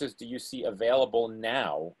resources do you see available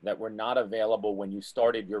now that were not available when you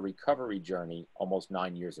started your recovery journey almost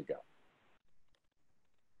 9 years ago?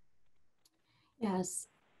 Yes,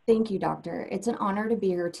 Thank you, Doctor. It's an honor to be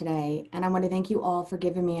here today, and I want to thank you all for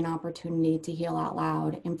giving me an opportunity to heal out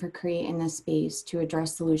loud and for creating this space to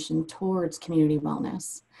address solutions towards community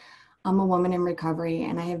wellness. I'm a woman in recovery,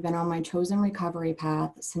 and I have been on my chosen recovery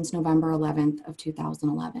path since November 11th of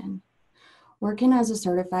 2011. Working as a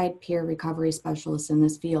certified peer recovery specialist in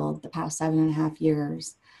this field the past 7.5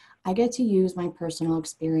 years, I get to use my personal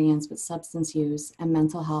experience with substance use and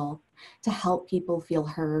mental health to help people feel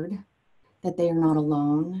heard, that they are not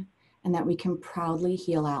alone, and that we can proudly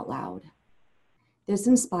heal out loud. This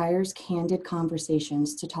inspires candid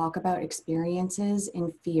conversations to talk about experiences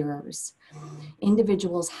and fears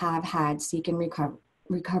individuals have had seeking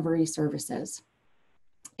recovery services.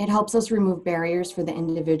 It helps us remove barriers for the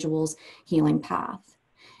individual's healing path.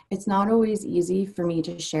 It's not always easy for me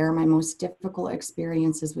to share my most difficult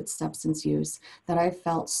experiences with substance use that I've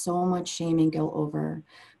felt so much shame and guilt over.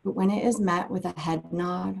 But when it is met with a head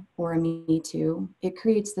nod or a me too, it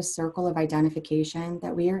creates the circle of identification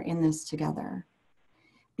that we are in this together.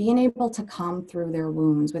 Being able to come through their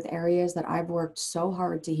wounds with areas that I've worked so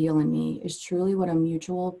hard to heal in me is truly what a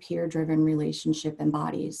mutual peer-driven relationship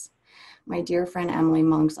embodies. My dear friend Emily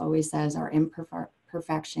Monks always says our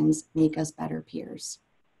imperfections make us better peers.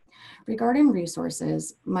 Regarding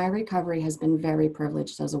resources, my recovery has been very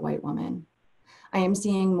privileged as a white woman. I am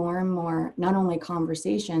seeing more and more, not only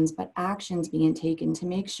conversations, but actions being taken to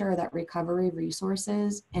make sure that recovery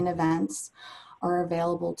resources and events are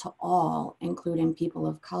available to all, including people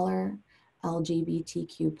of color,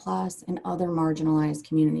 LGBTQ+, and other marginalized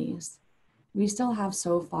communities. We still have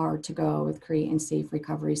so far to go with creating safe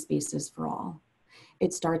recovery spaces for all.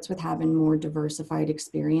 It starts with having more diversified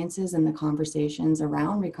experiences in the conversations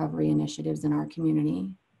around recovery initiatives in our community.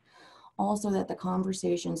 Also, that the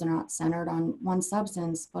conversations are not centered on one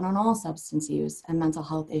substance, but on all substance use and mental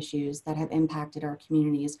health issues that have impacted our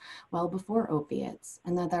communities well before opiates,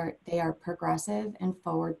 and that they are progressive and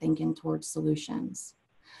forward-thinking towards solutions.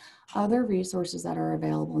 Other resources that are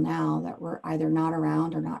available now that were either not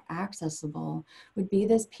around or not accessible would be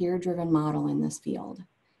this peer-driven model in this field.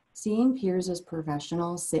 Seeing peers as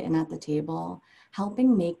professionals sitting at the table,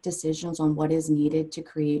 helping make decisions on what is needed to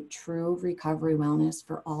create true recovery wellness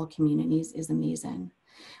for all communities is amazing.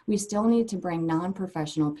 We still need to bring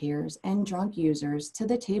non-professional peers and drug users to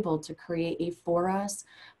the table to create a for us,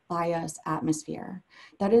 by us atmosphere.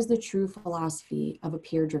 That is the true philosophy of a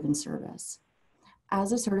peer-driven service.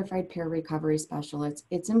 As a certified peer recovery specialist,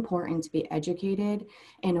 it's important to be educated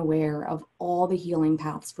and aware of all the healing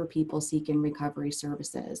paths for people seeking recovery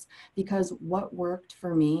services, because what worked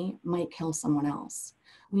for me might kill someone else.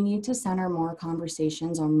 We need to center more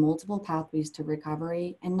conversations on multiple pathways to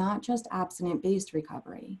recovery and not just abstinent-based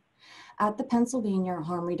recovery. At the Pennsylvania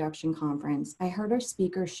Harm Reduction Conference, I heard a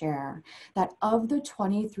speaker share that of the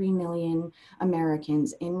 23 million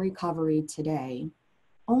Americans in recovery today,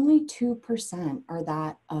 only 2% are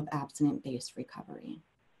that of abstinent-based recovery.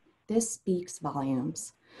 This speaks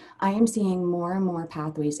volumes. I am seeing more and more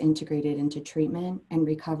pathways integrated into treatment and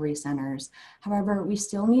recovery centers. However, we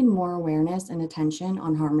still need more awareness and attention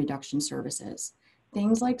on harm reduction services.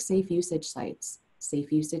 Things like safe usage sites, safe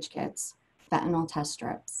usage kits, fentanyl test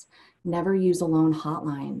strips, never use alone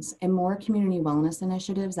hotlines, and more community wellness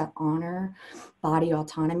initiatives that honor body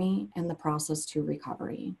autonomy and the process to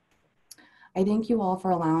recovery. I thank you all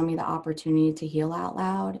for allowing me the opportunity to heal out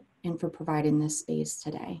loud and for providing this space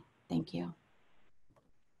today. Thank you.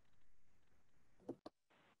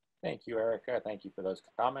 Thank you, Erica. Thank you for those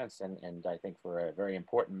comments, and I think for a very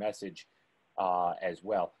important message as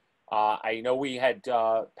well. I know we had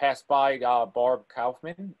passed by Barb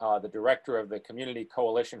Kaufman, the director of the Community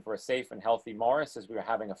Coalition for a Safe and Healthy Morris, as we were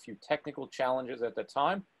having a few technical challenges at the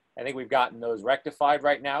time. I think we've gotten those rectified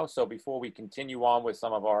right now. So before we continue on with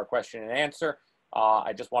some of our question and answer,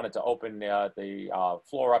 I just wanted to open the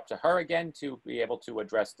floor up to her again to be able to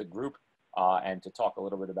address the group and to talk a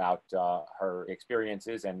little bit about her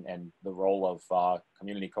experiences and the role of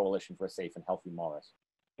Community Coalition for a Safe and Healthy Morris.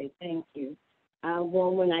 Okay, thank you.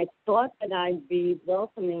 Well, when I thought that I'd be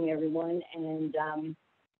welcoming everyone and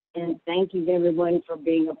thanking everyone for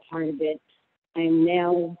being a part of it, I'm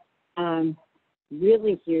now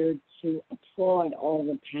really here to applaud all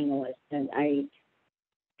the panelists. And I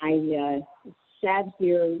sat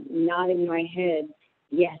here nodding my head,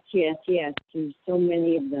 yes, yes, yes, to so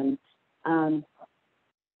many of them.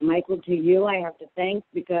 Michael, to you, I have to thank,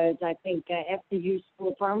 because I think FDU School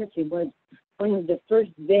of Pharmacy was one of the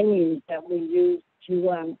first venues that we used to,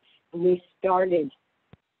 when we started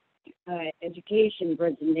education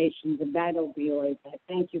presentations about opioids. I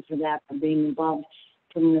thank you for that, for being involved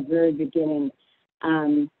from the very beginning.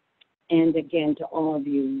 And again, to all of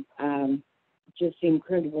you, just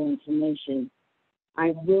incredible information.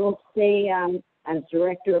 I will say, as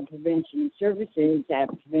Director of Prevention Services at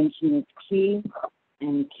Prevention is Key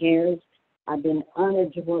and CARES, I've been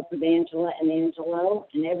honored to work with Angela and Angelo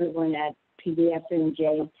and everyone at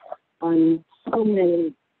PDFNJ on so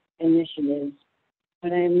many initiatives.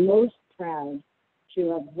 But I'm most proud to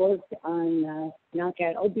have worked on Knock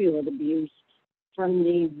Out Opioid Abuse from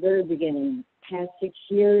the very beginning, past 6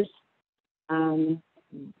 years.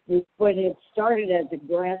 What had started as a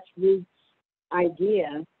grassroots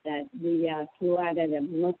idea that we threw out at a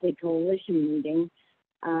monthly coalition meeting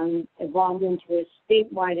evolved into a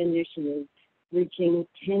statewide initiative reaching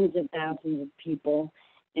tens of thousands of people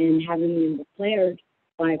and having been declared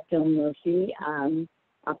by Phil Murphy.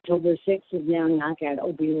 October 6th is now Knock Out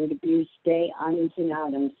Opioid Abuse Day, Items and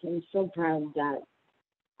Items. I'm so proud of that.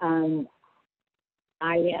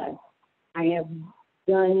 I have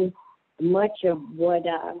done much of what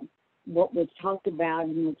was talked about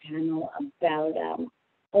in the panel about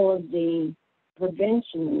all of the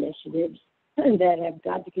prevention initiatives that have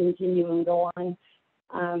got to continue and go on.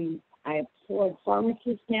 I applaud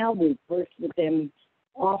pharmacists now. We've worked with them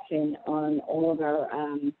often on all of our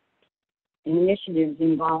initiatives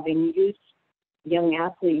involving youth, young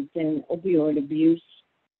athletes, and opioid abuse.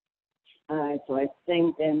 So I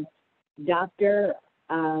thank them. Doctor,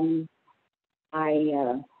 I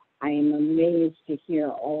am amazed to hear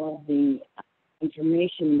all of the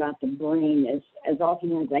information about the brain. As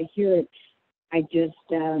often as I hear it, I just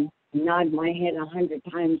nod my head 100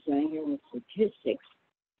 times when I hear the statistics.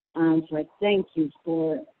 So I thank you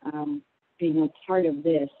for being a part of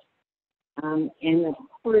this. And of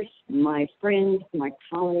course, my friend, my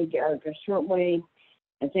colleague, Erica Shortway,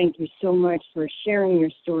 I thank you so much for sharing your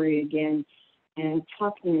story again and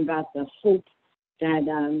talking about the hope that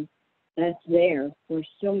that's there for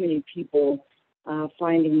so many people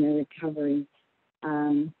finding their recovery.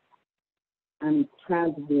 I'm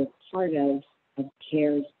proud to be a part of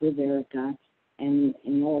CARES with Erica and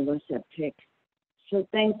all of us at PIC. So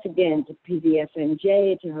thanks again to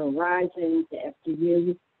PDFNJ, to Horizon, to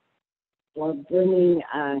FDU for bringing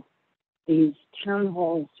these town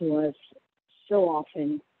halls to us so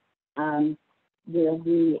often, where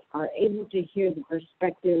we are able to hear the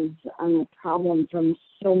perspectives on the problem from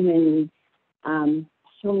so many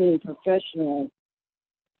professionals.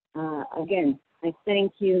 Again, I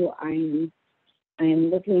thank you. I am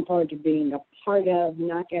looking forward to being a part of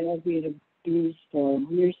Knock Out Opioid Abuse for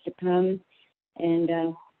years to come.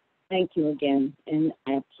 And thank you again. And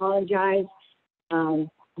I apologize.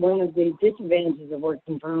 One of the disadvantages of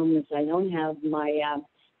working from home is I don't have my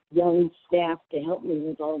young staff to help me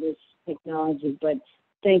with all this technology. But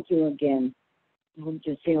thank you again. I hope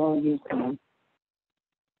to see all of you soon.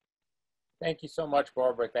 Thank you so much,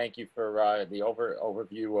 Barbara. Thank you for the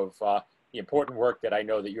overview of the important work that I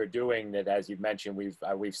know that you're doing. That, as you've mentioned,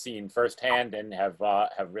 we've seen firsthand and have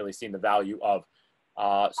really seen the value of.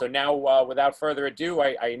 So now, without further ado,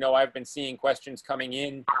 I know I've been seeing questions coming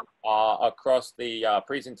in across the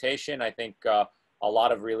presentation. I think a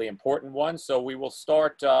lot of really important ones. So we will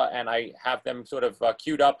start, and I have them sort of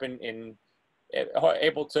queued up and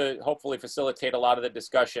able to hopefully facilitate a lot of the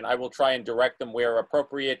discussion. I will try and direct them where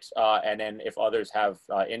appropriate, and then if others have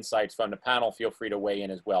insights from the panel, feel free to weigh in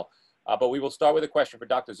as well. But we will start with a question for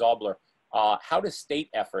Dr. Zobler. How do state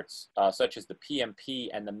efforts, such as the PMP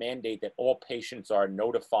and the mandate that all patients are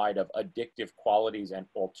notified of addictive qualities and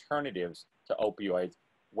alternatives to opioids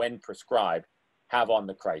when prescribed, have on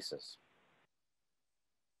the crisis?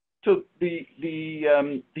 So the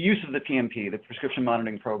use of the PMP, the prescription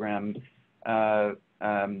monitoring program,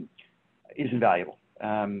 is invaluable.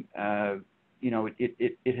 You know,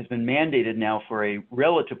 it has been mandated now for a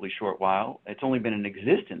relatively short while. It's only been in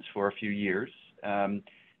existence for a few years.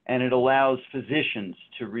 And it allows physicians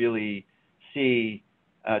to really see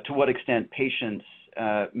to what extent patients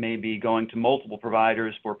may be going to multiple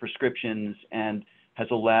providers for prescriptions, and has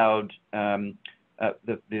allowed the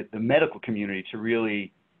medical community to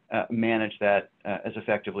really manage that as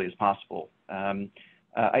effectively as possible.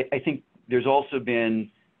 I think there's also been,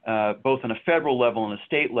 both on a federal level and a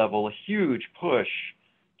state level, a huge push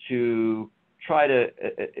to try to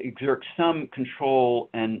exert some control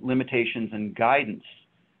and limitations and guidance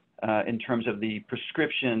in terms of the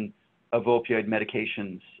prescription of opioid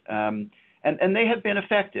medications. And they have been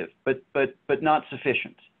effective, but not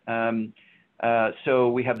sufficient. So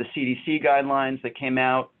we have the CDC guidelines that came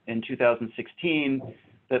out in 2016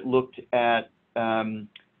 that looked at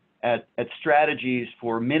strategies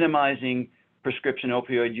for minimizing prescription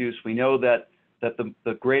opioid use. We know that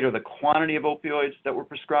the greater the quantity of opioids that were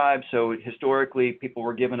prescribed, so historically people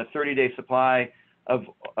were given a 30-day supply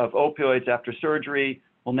of opioids after surgery.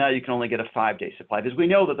 Well, now you can only get a 5-day supply, because we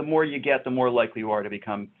know that the more you get, the more likely you are to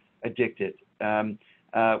become addicted.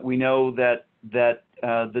 We know that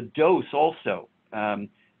the dose also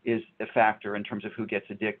is a factor in terms of who gets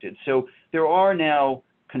addicted. So there are now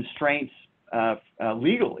constraints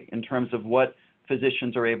legally in terms of what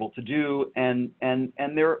physicians are able to do, and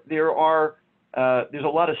there's a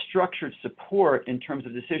lot of structured support in terms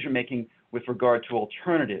of decision making with regard to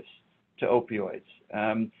alternatives to opioids.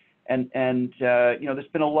 There's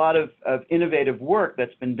been a lot of innovative work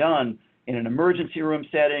that's been done in an emergency room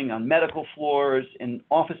setting, on medical floors, in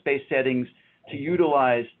office-based settings, to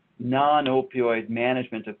utilize non-opioid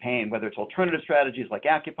management of pain, whether it's alternative strategies like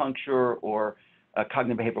acupuncture or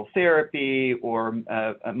cognitive behavioral therapy or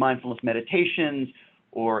mindfulness meditations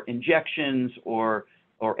or injections or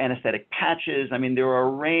anesthetic patches. I mean, there are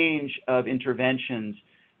a range of interventions.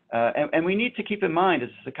 And we need to keep in mind, as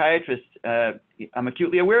a psychiatrist, I'm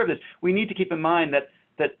acutely aware of this, we need to keep in mind that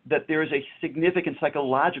there is a significant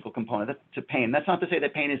psychological component to pain. That's not to say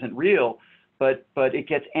that pain isn't real, but it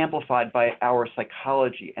gets amplified by our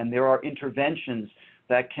psychology. And there are interventions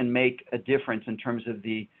that can make a difference in terms of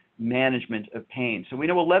the management of pain. So we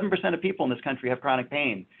know 11% of people in this country have chronic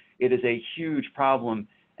pain. It is a huge problem,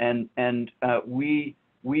 and we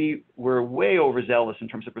were way overzealous in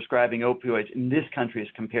terms of prescribing opioids in this country as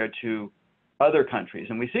compared to other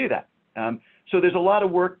countries, and we see that. So there's a lot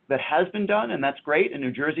of work that has been done, and that's great. And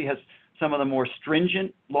New Jersey has some of the more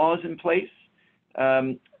stringent laws in place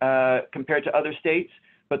compared to other states,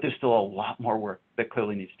 but there's still a lot more work that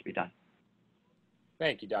clearly needs to be done.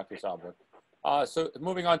 Thank you, Dr. Zorbler. So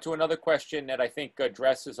moving on to another question that I think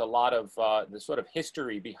addresses a lot of the sort of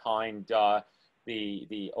history behind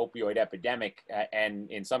the opioid epidemic,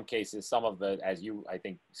 and in some cases, some of the, as you, I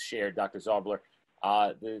think, shared, Dr. Zorbler,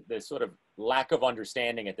 the sort of lack of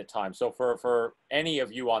understanding at the time. So for any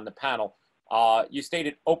of you on the panel, you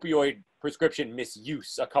stated opioid prescription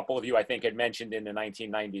misuse. A couple of you, I think, had mentioned in the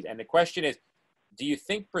 1990s. And the question is, do you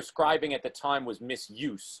think prescribing at the time was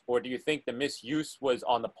misuse, or do you think the misuse was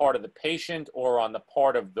on the part of the patient or on the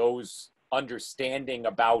part of those understanding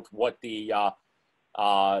about what the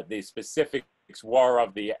specifics were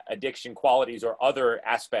of the addiction qualities or other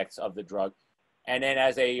aspects of the drug? And then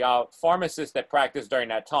as a pharmacist that practiced during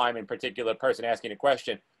that time, in particular, the person asking the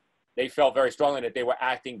question, they felt very strongly that they were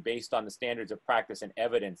acting based on the standards of practice and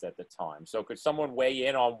evidence at the time. So could someone weigh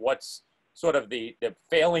in on what's sort of the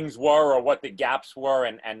failings were, or what the gaps were,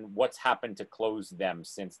 and what's happened to close them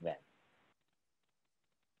since then?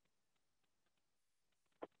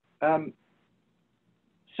 I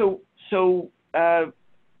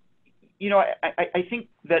think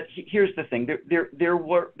that here's the thing. There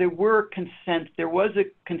was a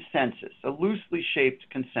consensus, a loosely shaped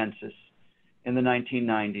consensus in the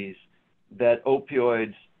 1990s that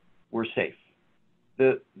opioids were safe.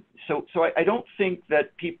 So I don't think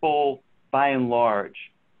that people, by and large,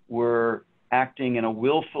 were acting in a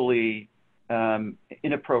willfully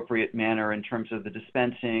inappropriate manner in terms of the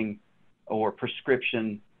dispensing or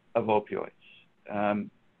prescription of opioids.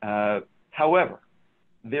 However,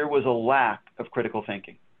 there was a lack of critical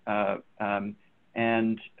thinking, the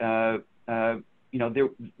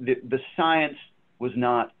science was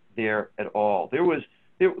not there at all. There was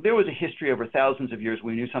a history over thousands of years.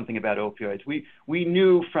 We knew something about opioids. We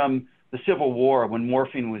knew from the Civil War, when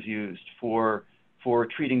morphine was used for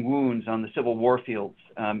treating wounds on the Civil War fields,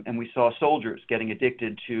 and we saw soldiers getting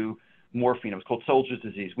addicted to morphine. It was called soldier's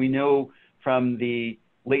disease. We know from the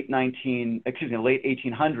late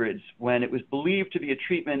 1800s, when it was believed to be a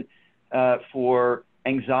treatment for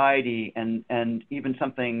anxiety and even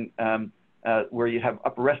something where you have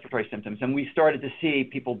upper respiratory symptoms. And we started to see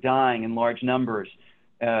people dying in large numbers,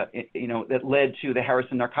 that led to the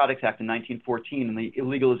Harrison Narcotics Act in 1914 and the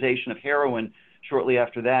illegalization of heroin shortly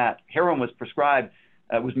after that. Heroin was prescribed,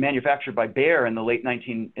 was manufactured by Bayer in the late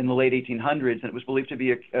 1800s, and it was believed to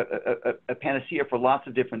be a panacea for lots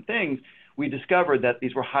of different things. We discovered that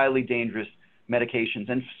these were highly dangerous medications.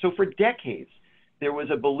 And so for decades, there was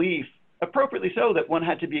a belief, appropriately so, that one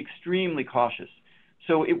had to be extremely cautious.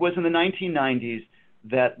 So it was in the 1990s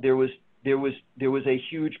that there was a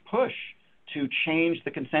huge push to change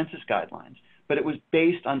the consensus guidelines, but it was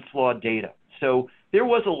based on flawed data. So there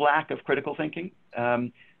was a lack of critical thinking.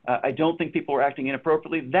 I don't think people were acting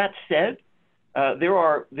inappropriately. That said, there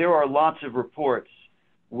are lots of reports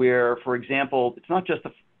where, for example, it's not just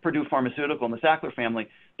the Purdue Pharmaceutical and the Sackler family.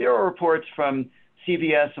 There are reports from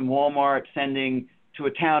CVS and Walmart sending to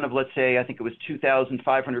a town of, let's say, I think it was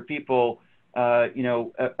 2,500 people,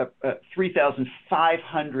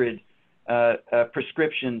 3,500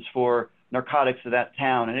 prescriptions for narcotics to that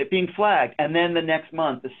town, and it being flagged. And then the next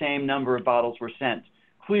month, the same number of bottles were sent.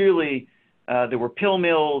 Clearly, there were pill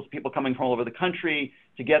mills, people coming from all over the country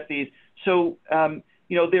to get these. So,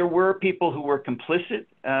 you know, there were people who were complicit,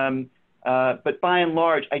 but by and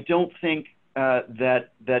large, I don't think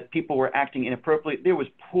that people were acting inappropriately. There was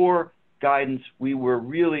poor guidance. We were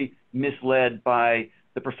really misled by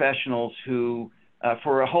the professionals who,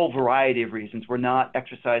 for a whole variety of reasons, were not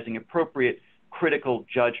exercising appropriate critical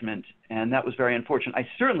judgment, and that was very unfortunate. I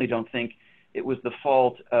certainly don't think it was the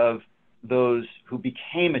fault of those who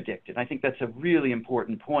became addicted. I think that's a really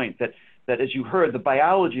important point, that as you heard, the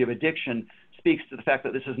biology of addiction speaks to the fact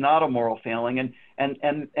that this is not a moral failing, and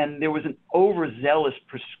there was an overzealous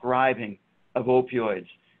prescribing of opioids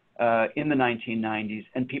in the 1990s,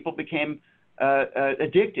 and people became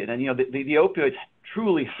addicted. And, you know, the opioids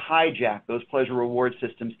truly hijack those pleasure reward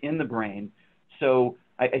systems in the brain. So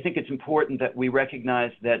I think it's important that we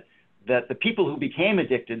recognize that the people who became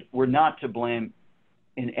addicted were not to blame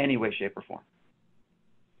in any way, shape, or form.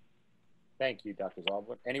 Thank you, Dr.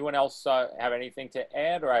 Zalbert. Anyone else have anything to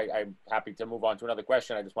add, or I'm happy to move on to another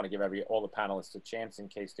question. I just want to give all the panelists a chance in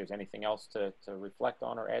case there's anything else to reflect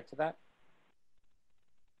on or add to that.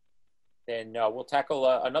 Then we'll tackle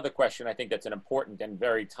another question. I think that's an important and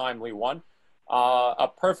very timely one. A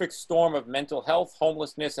perfect storm of mental health,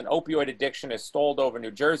 homelessness, and opioid addiction has stalled over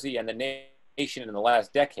New Jersey and the nation in the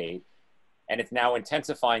last decade, and it's now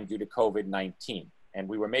intensifying due to COVID-19. And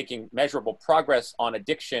we were making measurable progress on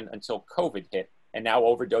addiction until COVID hit, and now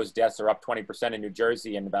overdose deaths are up 20% in New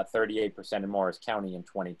Jersey and about 38% in Morris County in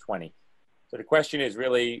 2020. So the question is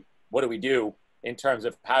really, what do we do in terms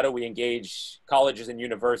of how do we engage colleges and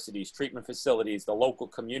universities, treatment facilities, the local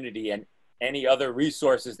community, and any other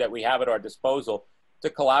resources that we have at our disposal to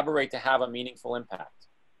collaborate to have a meaningful impact?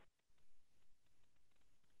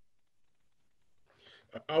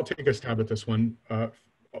 I'll take a stab at this one,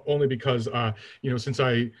 only because, you know, since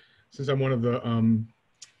I'm one of the,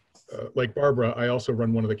 like Barbara, I also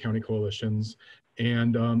run one of the county coalitions.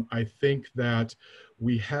 And I think that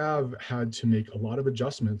we have had to make a lot of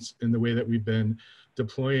adjustments in the way that we've been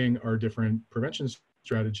deploying our different prevention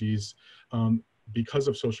strategies because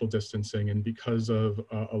of social distancing and because of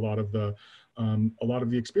a lot of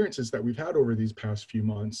the experiences that we've had over these past few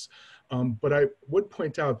months. But I would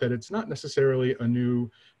point out that it's not necessarily a new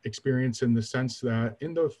experience in the sense that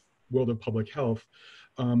in the world of public health,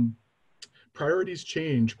 priorities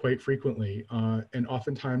change quite frequently, and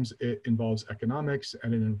oftentimes it involves economics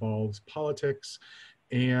and it involves politics,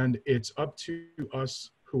 and it's up to us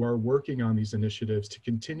who are working on these initiatives to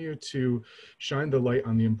continue to shine the light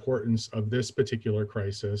on the importance of this particular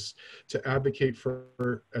crisis, to advocate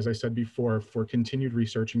for, as I said before, for continued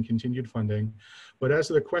research and continued funding. But as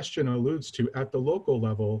the question alludes to, at the local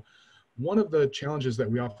level, one of the challenges that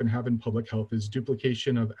we often have in public health is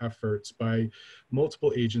duplication of efforts by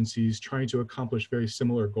multiple agencies trying to accomplish very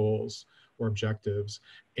similar goals or objectives.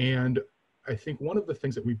 And I think one of the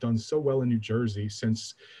things that we've done so well in New Jersey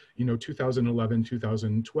since, you know, 2011,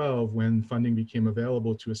 2012, when funding became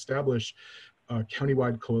available to establish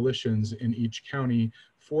countywide coalitions in each county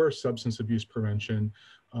for substance abuse prevention,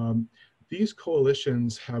 these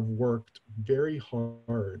coalitions have worked very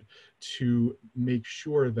hard to make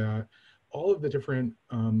sure that all of the different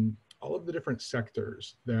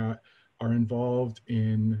sectors that are involved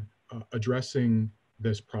in addressing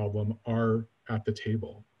this problem are at the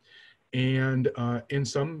table. And in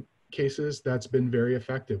some cases, that's been very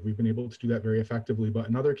effective. We've been able to do that very effectively, but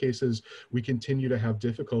in other cases, we continue to have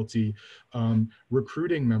difficulty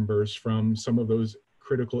recruiting members from some of those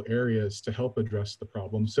critical areas to help address the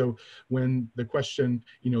problem. So when the question,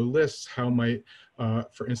 you know, lists how might,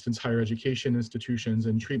 for instance, higher education institutions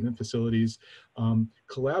and treatment facilities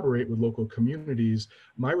collaborate with local communities,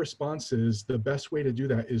 my response is the best way to do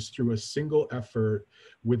that is through a single effort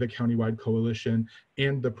with a countywide coalition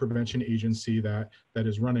and the prevention agency that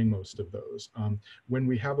is running most of those. When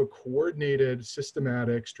we have a coordinated,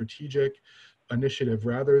 systematic, strategic initiative,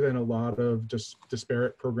 rather than a lot of just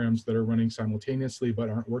disparate programs that are running simultaneously but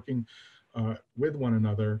aren't working with one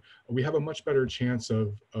another, we have a much better chance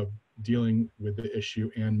of dealing with the issue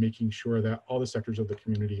and making sure that all the sectors of the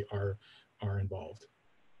community are involved.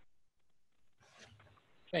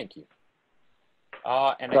 Thank you.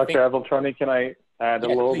 And Dr. Avaltroni, can I add a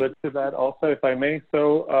little bit to that also, if I may?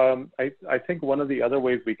 So I think one of the other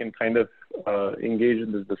ways we can kind of engage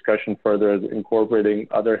in this discussion further is incorporating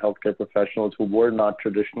other healthcare professionals who were not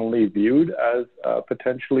traditionally viewed as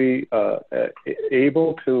potentially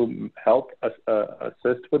able to help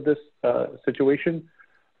assist with this situation.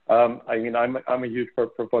 I mean, I'm a huge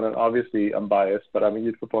proponent. Obviously, I'm biased, but I'm a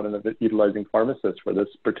huge proponent of utilizing pharmacists for this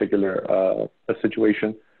particular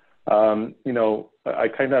situation. You know, I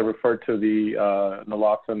kind of referred to the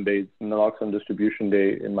naloxone distribution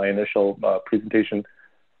day in my initial presentation.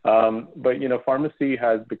 But you know, pharmacy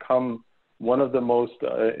has become one of the most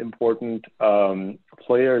important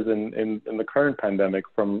players in the current pandemic,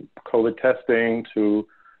 from COVID testing to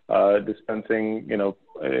dispensing, you know,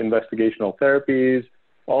 investigational therapies,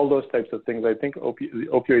 all those types of things. I think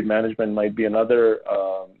opioid management might be another,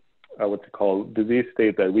 what's it called, disease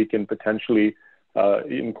state that we can potentially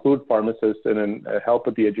include pharmacists in and help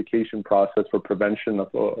with the education process for prevention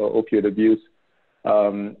of opioid abuse.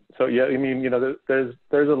 So yeah, I mean, you know, there's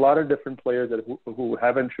a lot of different players that who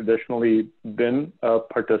haven't traditionally been a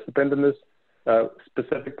participant in this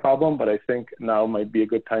specific problem, but I think now might be a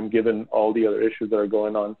good time, given all the other issues that are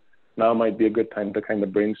going on. Now might be a good time to kind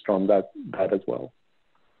of brainstorm that as well.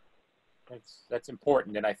 That's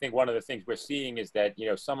important, and I think one of the things we're seeing is that, you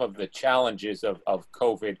know, some of the challenges of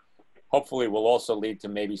COVID hopefully will also lead to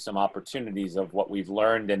maybe some opportunities of what we've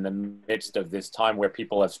learned in the midst of this time where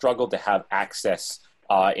people have struggled to have access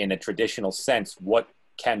in a traditional sense. What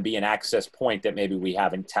can be an access point that maybe we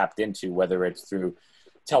haven't tapped into, whether it's through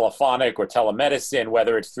telephonic or telemedicine,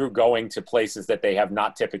 whether it's through going to places that they have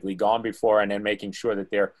not typically gone before, and then making sure that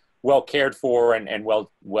they're well cared for and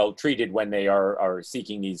well treated when they are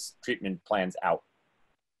seeking these treatment plans out.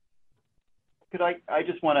 Could I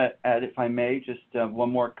just want to add, if I may, just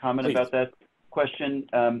one more comment Please. about that question.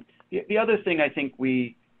 The other thing I think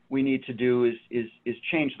we need to do is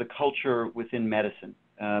change the culture within medicine,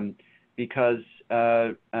 because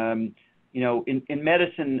you know, in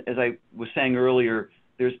medicine, as I was saying earlier,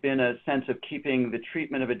 there's been a sense of keeping the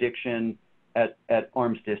treatment of addiction at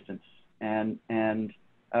arm's distance, and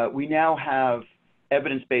we now have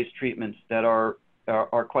evidence-based treatments that are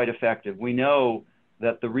quite effective. We know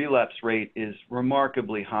that the relapse rate is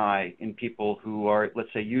remarkably high in people who are,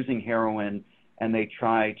 let's say, using heroin, and they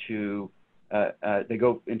try to they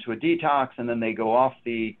go into a detox and then they go off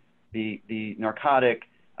the narcotic.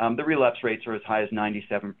 The relapse rates are as high as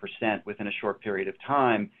 97% within a short period of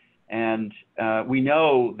time, and we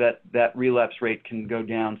know that relapse rate can go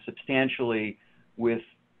down substantially with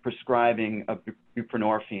prescribing of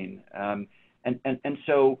buprenorphine. And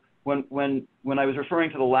so when I was referring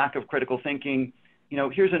to the lack of critical thinking, you know,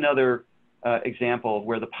 here's another example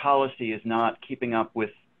where the policy is not keeping up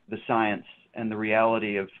with the science and the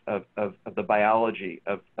reality of the biology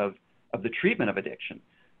of the treatment of addiction.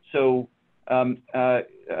 So the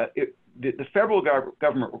federal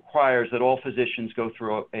government requires that all physicians go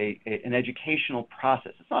through an educational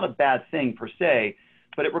process. It's not a bad thing per se,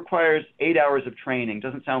 but it requires 8 hours of training.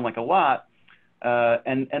 Doesn't sound like a lot.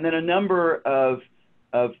 And then a number of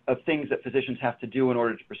things that physicians have to do in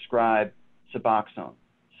order to prescribe Suboxone.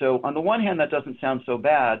 So on the one hand, that doesn't sound so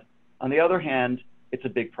bad. On the other hand, it's a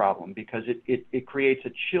big problem because it creates a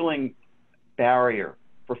chilling barrier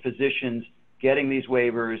for physicians getting these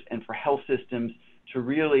waivers and for health systems to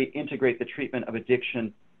really integrate the treatment of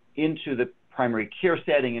addiction into the primary care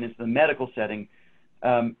setting and into the medical setting.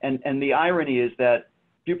 And the irony is that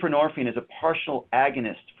buprenorphine is a partial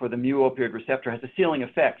agonist for the mu-opioid receptor, has a ceiling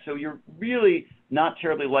effect. So you're really not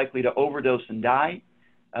terribly likely to overdose and die.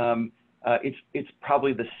 It's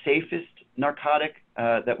probably the safest narcotic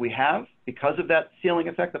that we have because of that ceiling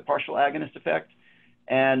effect, the partial agonist effect.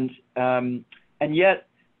 And yet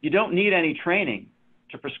you don't need any training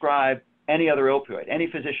to prescribe any other opioid. Any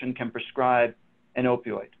physician can prescribe an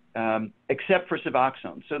opioid, except for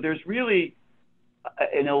Suboxone. So there's really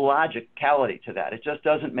an illogicality to that. It just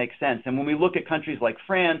doesn't make sense. And when we look at countries like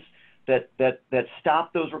France that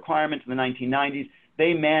stopped those requirements in the 1990s,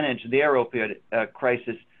 they managed their opioid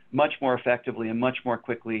crisis much more effectively and much more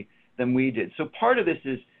quickly than we did. So part of this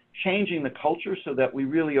is changing the culture so that we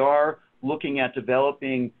really are looking at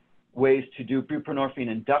developing ways to do buprenorphine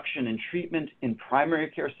induction and treatment in primary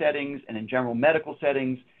care settings and in general medical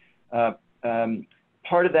settings.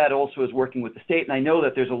 Part of that also is working with the state, and I know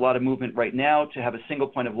that there's a lot of movement right now to have a single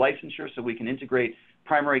point of licensure so we can integrate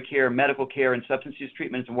primary care, medical care, and substance use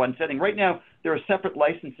treatment into one setting. Right now, there are separate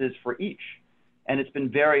licenses for each, and it's been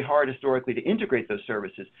very hard historically to integrate those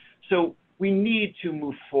services. So we need to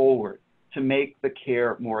move forward to make the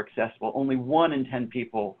care more accessible. Only 1 in 10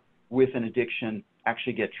 people with an addiction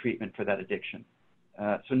actually get treatment for that addiction.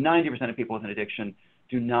 So 90% of people with an addiction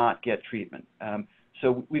do not get treatment.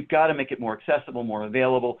 So we've got to make it more accessible, more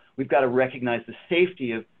available. We've got to recognize the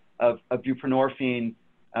safety of buprenorphine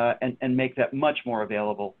and make that much more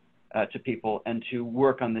available to people, and to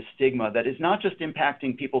work on the stigma that is not just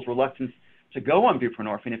impacting people's reluctance to go on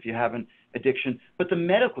buprenorphine if you haven't addiction, but the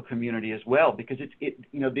medical community as well, because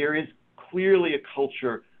there is clearly a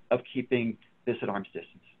culture of keeping this at arm's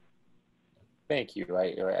distance. Thank you.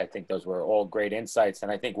 I think those were all great insights.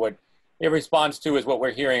 And I think what it responds to is what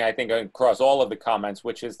we're hearing, I think, across all of the comments,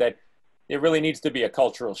 which is that there really needs to be a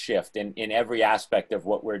cultural shift in every aspect of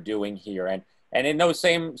what we're doing here. And in those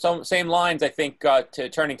same lines, I think,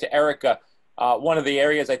 turning to Erica, one of the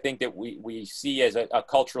areas I think that we see as a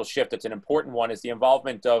cultural shift that's an important one is the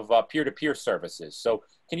involvement of peer-to-peer services. So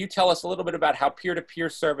can you tell us a little bit about how peer-to-peer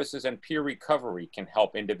services and peer recovery can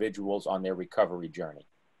help individuals on their recovery journey?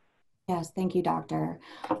 Yes, thank you, Doctor.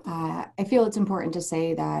 I feel it's important to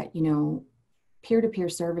say that, peer-to-peer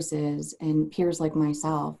services and peers like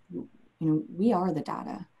myself, we are the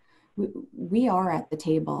data. We are at the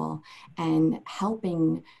table and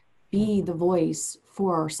helping be the voice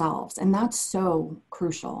for ourselves. And that's so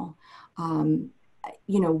crucial.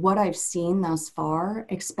 What I've seen thus far,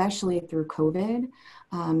 especially through COVID,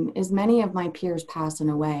 is many of my peers passing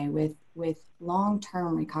away with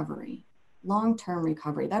long-term recovery. Long-term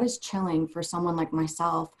recovery. That is chilling for someone like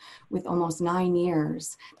myself with almost 9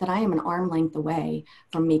 years, that I am an arm length away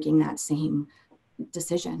from making that same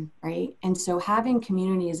decision, right? And so having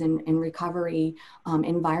communities and recovery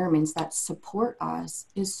environments that support us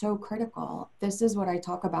is so critical. This is what I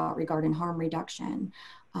talk about regarding harm reduction.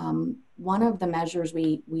 One of the measures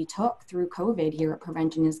we took through COVID here at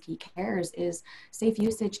Prevention is Key Cares is safe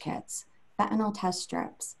usage kits, fentanyl test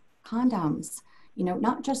strips, condoms,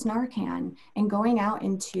 not just Narcan, and going out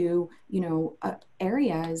into,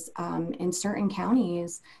 areas in certain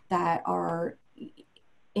counties that are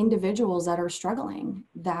individuals that are struggling,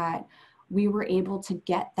 that we were able to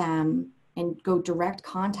get them and go direct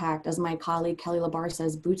contact, as my colleague Kelly Labar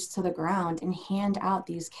says, boots to the ground, and hand out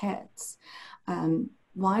these kits.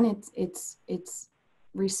 One, it's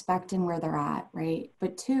respecting where they're at, right?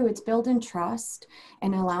 But two, it's building trust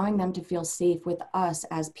and allowing them to feel safe with us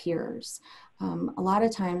as peers. A lot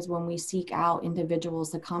of times when we seek out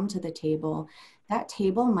individuals to come to the table, that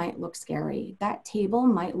table might look scary. That table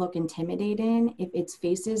might look intimidating if it's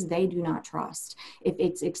faces they do not trust, if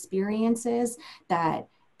it's experiences that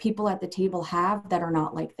people at the table have that are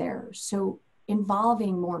not like theirs. So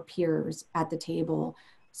involving more peers at the table,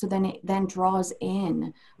 so then it then draws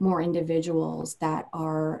in more individuals that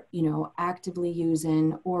are, actively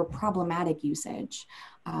using or problematic usage,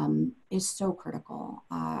 is so critical.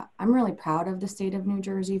 I'm really proud of the state of New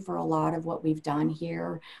Jersey for a lot of what we've done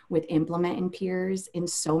here with implementing peers in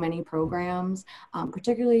so many programs,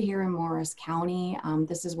 particularly here in Morris County.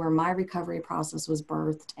 This is where my recovery process was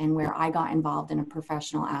birthed and where I got involved in a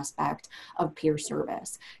professional aspect of peer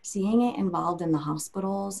service. Seeing it involved in the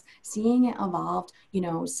hospitals, seeing it evolved,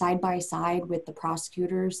 side by side with the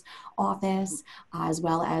prosecutor's office, as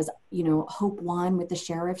well as, Hope One with the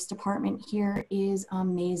sheriff's department here is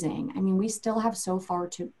amazing. I mean, we still have so far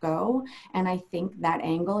to go. And I think that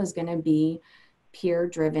angle is going to be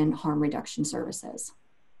peer-driven harm reduction services.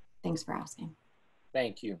 Thanks for asking.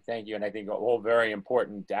 Thank you. Thank you. And I think all very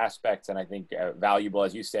important aspects, and I think valuable,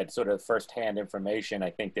 as you said, sort of firsthand information.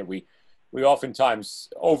 I think that we oftentimes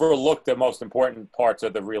overlook the most important parts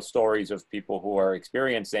of the real stories of people who are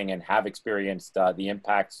experiencing and have experienced the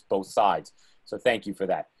impacts both sides. So thank you for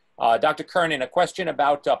that. Dr. Kernan, a question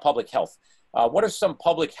about public health. What are some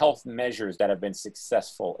public health measures that have been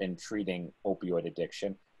successful in treating opioid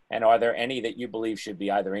addiction? And are there any that you believe should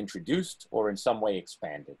be either introduced or in some way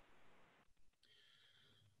expanded?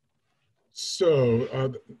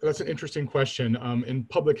 So that's an interesting question. In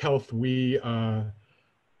public health, we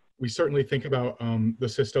certainly think about the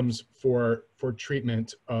systems for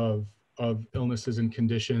treatment of illnesses and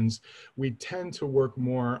conditions. We tend to work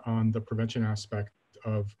more on the prevention aspect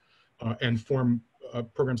of and form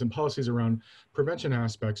programs and policies around prevention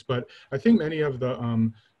aspects. But I think many of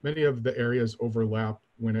the areas overlap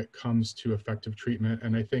when it comes to effective treatment.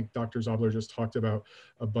 And I think Dr. Zobler just talked about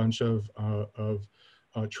a bunch of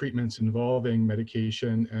treatments involving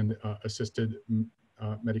medication and assisted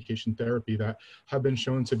medication therapy that have been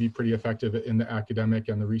shown to be pretty effective in the academic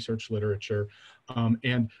and the research literature.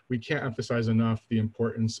 And we can't emphasize enough the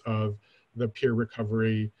importance of the peer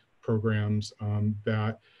recovery programs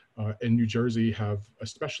that in New Jersey have,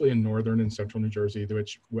 especially in northern and central New Jersey,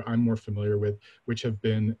 which I'm more familiar with, which have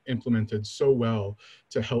been implemented so well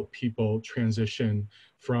to help people transition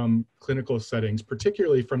from clinical settings,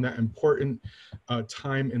 particularly from that important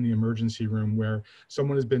time in the emergency room where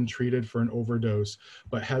someone has been treated for an overdose,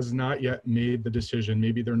 but has not yet made the decision.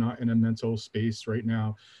 Maybe they're not in a mental space right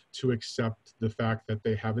now to accept the fact that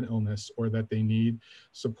they have an illness or that they need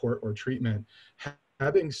support or treatment.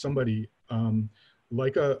 Having somebody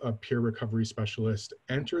like a peer recovery specialist,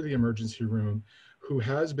 enter the emergency room who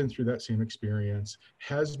has been through that same experience,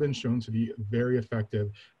 has been shown to be very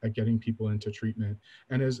effective at getting people into treatment.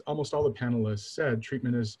 And as almost all the panelists said,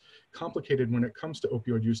 treatment is complicated when it comes to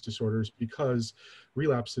opioid use disorders because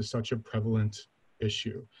relapse is such a prevalent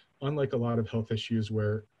issue. Unlike a lot of health issues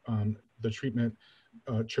where the treatment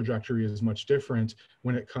trajectory is much different,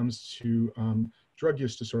 when it comes to drug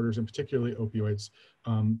use disorders, and particularly opioids,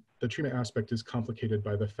 the treatment aspect is complicated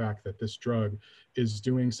by the fact that this drug is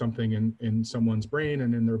doing something in someone's brain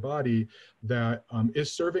and in their body that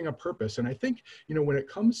is serving a purpose. And I think, you know, when it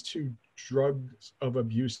comes to drugs of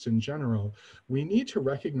abuse in general, we need to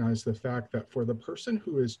recognize the fact that for the person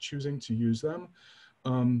who is choosing to use them,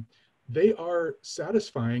 they are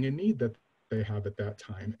satisfying a need that they have at that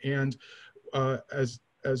time. And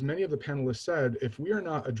as many of the panelists said, if we are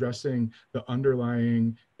not addressing the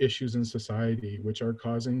underlying issues in society which are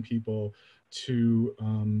causing people to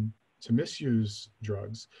misuse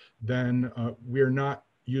drugs, then we are not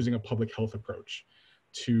using a public health approach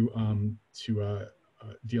to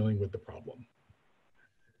dealing with the problem.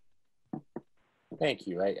 Thank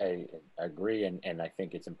you. I agree, and I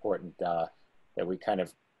think it's important that we kind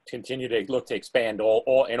of continue to look to expand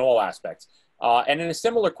in all aspects. And in a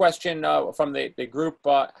similar question from the group,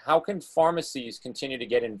 how can pharmacies continue to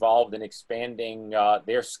get involved in expanding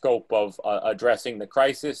their scope of addressing the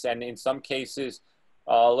crisis, and in some cases,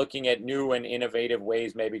 looking at new and innovative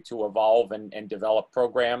ways maybe to evolve and develop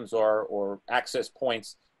programs or access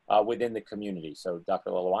points within the community? So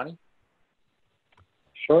Dr. Lalwani?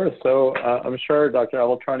 Sure. So I'm sure, Dr.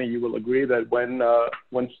 Avaltrani, you will agree that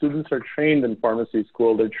when students are trained in pharmacy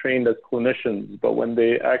school, they're trained as clinicians. But when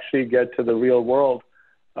they actually get to the real world,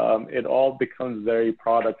 it all becomes very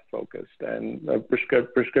product focused and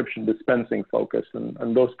prescription dispensing focused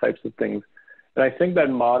and those types of things. And I think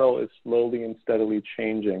that model is slowly and steadily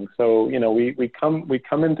changing. So, you know, we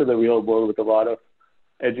come into the real world with a lot of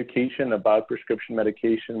education about prescription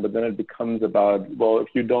medication, but then it becomes about, well, if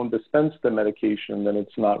you don't dispense the medication, then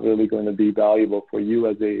it's not really going to be valuable for you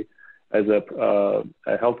as a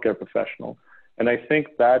healthcare professional. And I think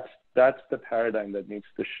that's the paradigm that needs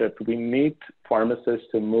to shift. We need pharmacists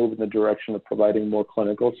to move in the direction of providing more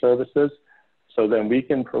clinical services, so then we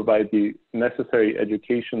can provide the necessary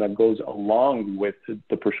education that goes along with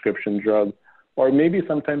the prescription drug. Or maybe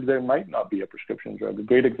sometimes there might not be a prescription drug. A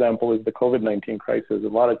great example is the COVID-19 crisis. A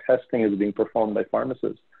lot of testing is being performed by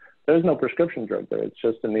pharmacists. There's no prescription drug there. It's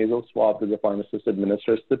just a nasal swab that the pharmacist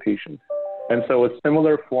administers to the patient. And so a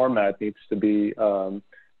similar format needs to be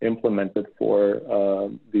implemented for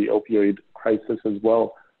the opioid crisis as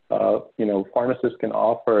well. You know, pharmacists can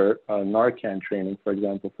offer Narcan training, for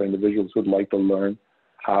example, for individuals who would like to learn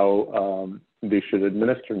how they should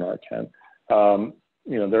administer Narcan.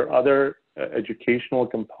 You know, there are other educational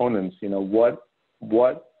components. You know,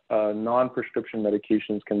 what non-prescription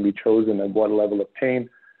medications can be chosen at what level of pain.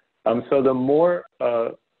 So the more,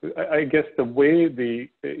 I guess the way the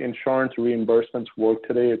insurance reimbursements work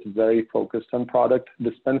today, it's very focused on product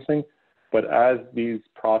dispensing. But as these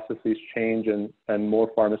processes change and more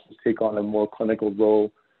pharmacists take on a more clinical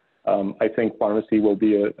role, I think pharmacy will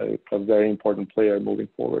be a very important player moving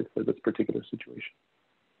forward for this particular situation.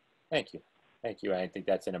 Thank you. Thank you. I think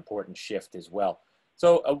that's an important shift as well.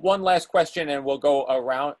 So one last question, and we'll go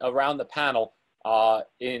around the panel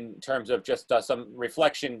in terms of just some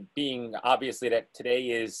reflection, being obviously that today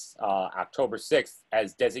is October 6th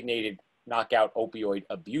as designated Knock Out Opioid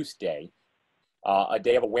Abuse Day. A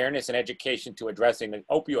day of awareness and education to addressing the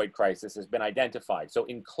opioid crisis has been identified. So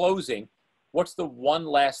in closing, what's the one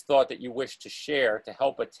last thought that you wish to share to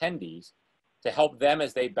help attendees, to help them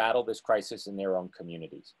as they battle this crisis in their own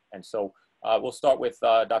communities? And so we'll start with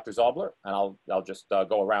Dr. Zobler, and I'll just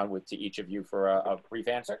go around to each of you for a brief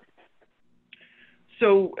answer.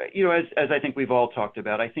 So, you know, as I think we've all talked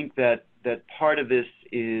about, I think that part of this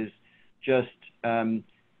is just,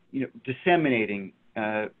 you know, disseminating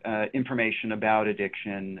information about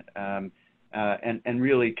addiction and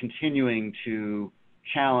really continuing to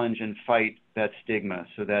challenge and fight that stigma,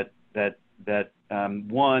 so that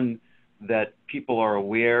one, that people are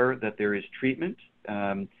aware that there is treatment,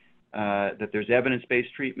 that there's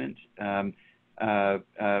evidence-based treatment,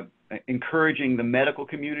 encouraging the medical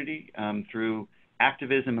community through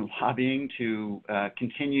activism and lobbying to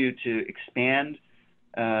continue to expand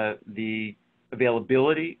the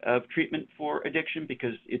availability of treatment for addiction,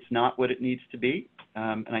 because it's not what it needs to be.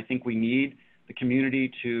 And I think we need the community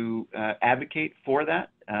to advocate for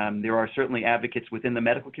that. There are certainly advocates within the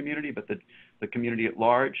medical community, but the community at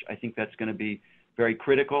large, I think that's going to be very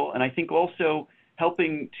critical. And I think also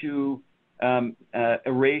helping to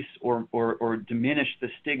erase or diminish the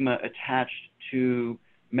stigma attached to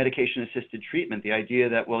medication-assisted treatment. The idea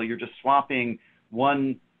that, well, you're just swapping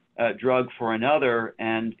one drug for another,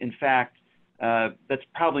 and in fact, that's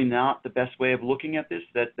probably not the best way of looking at this.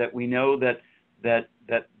 That we know that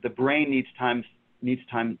the brain needs time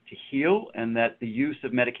to heal, and that the use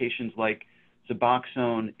of medications like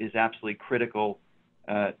Suboxone is absolutely critical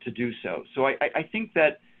to do so. So I think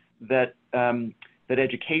that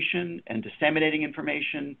education and disseminating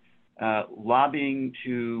information, lobbying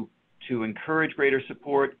to encourage greater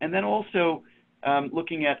support, and then also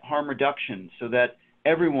looking at harm reduction so that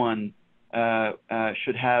everyone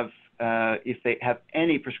should have, if they have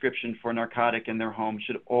any prescription for a narcotic in their home,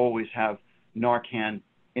 should always have Narcan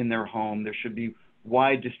in their home. There should be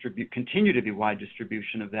continue to be wide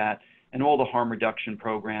distribution of that, and all the harm reduction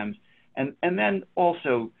programs. And then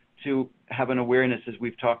also to have an awareness, as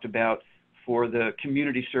we've talked about, for the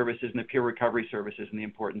community services and the peer recovery services and the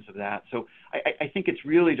importance of that. So I think it's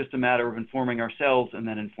really just a matter of informing ourselves and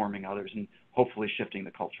then informing others and hopefully shifting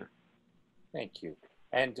the culture. Thank you.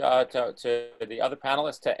 And to the other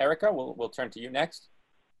panelists, to Erica, we'll turn to you next.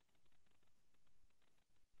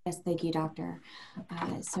 Yes, thank you, Doctor.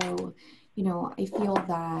 So, I feel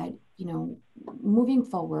that, moving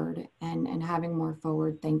forward and having more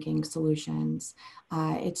forward-thinking solutions,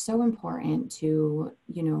 it's so important to,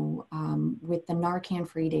 with the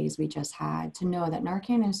Narcan-free days we just had, to know that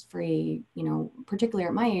Narcan is free, particularly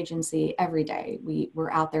at my agency, every day.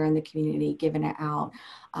 We're out there in the community giving it out.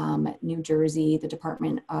 New Jersey, the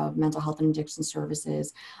Department of Mental Health and Addiction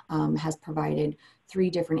Services has provided 3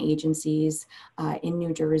 different agencies in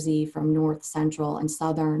New Jersey from North, Central, and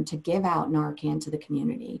Southern to give out Narcan to the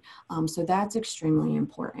community. So that's extremely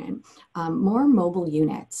important. More mobile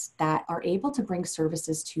units that are able to bring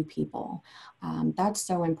services to people. That's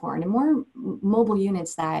so important. And more mobile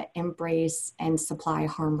units that embrace and supply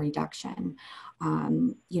harm reduction.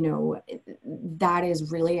 That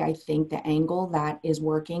is really, I think, the angle that is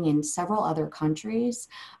working in several other countries.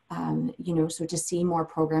 So to see more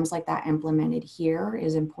programs like that implemented here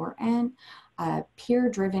is important.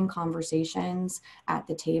 Peer-driven conversations at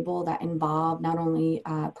the table that involve not only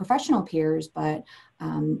professional peers, but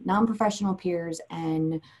non-professional peers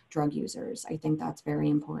and drug users. I think that's very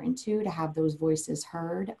important too, to have those voices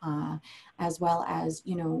heard, as well as,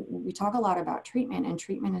 we talk a lot about treatment, and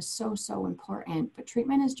treatment is so, so important, but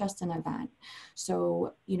treatment is just an event.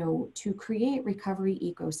 So, to create recovery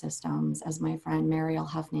ecosystems, as my friend Mariel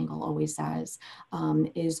Huffnagel always says,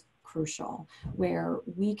 is crucial, where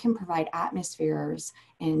we can provide atmospheres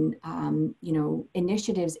and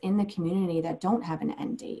initiatives in the community that don't have an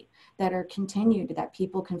end date, that are continued, that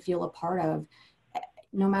people can feel a part of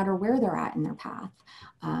no matter where they're at in their path,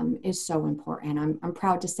 is so important. I'm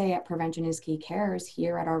proud to say at Prevention is Key Cares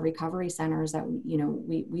here at our recovery centers that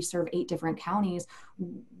we serve 8 different counties.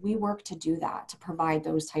 We work to do that, to provide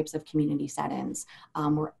those types of community settings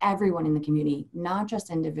where everyone in the community, not just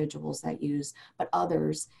individuals that use, but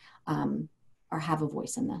others have a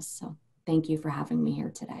voice in this. So thank you for having me here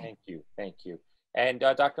today. Thank you. And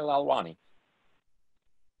Dr. Lalwani.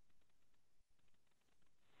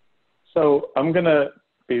 So I'm going to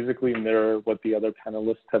basically mirror what the other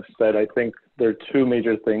panelists have said. I think there are 2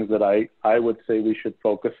 major things that I would say we should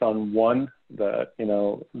focus on. One, that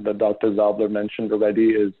Dr. Zalbler mentioned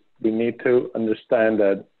already, is we need to understand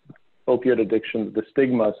that opioid addiction, the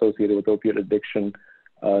stigma associated with opioid addiction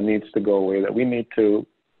needs to go away, that we need to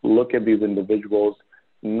look at these individuals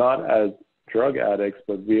not as drug addicts,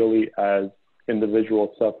 but really as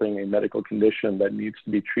individuals suffering a medical condition that needs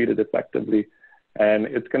to be treated effectively. And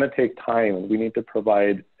it's going to take time. We need to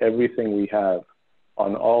provide everything we have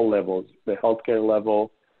on all levels, the healthcare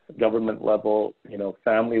level, government level,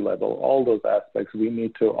 family level, all those aspects. We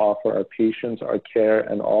need to offer our patients our care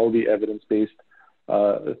and all the evidence-based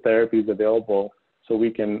therapies available so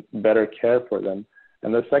we can better care for them.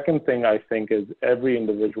 And the second thing I think is every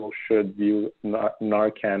individual should view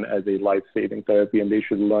Narcan as a life-saving therapy, and they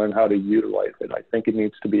should learn how to utilize it. I think it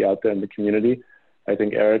needs to be out there in the community. I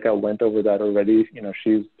think Erica went over that already.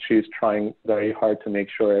 She's trying very hard to make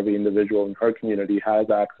sure every individual in her community has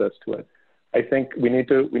access to it. I think we need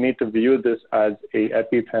to view this as a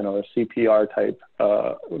EpiPen or a CPR type,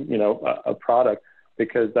 a product,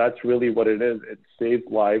 because that's really what it is. It saves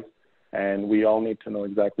lives, and we all need to know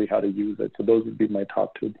exactly how to use it. So those would be my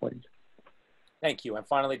top 2 points. Thank you. And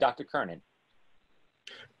finally, Dr. Kernan.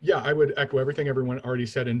 Yeah, I would echo everything everyone already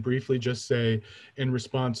said and briefly just say, in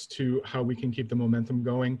response to how we can keep the momentum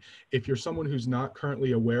going, if you're someone who's not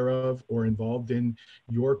currently aware of or involved in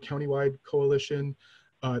your countywide coalition,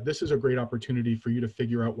 this is a great opportunity for you to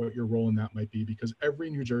figure out what your role in that might be, because every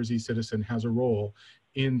New Jersey citizen has a role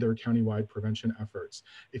in their countywide prevention efforts.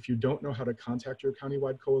 If you don't know how to contact your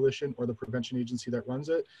countywide coalition or the prevention agency that runs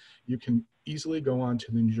it, you can easily go on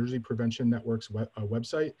to the New Jersey Prevention Network's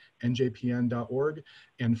website, njpn.org,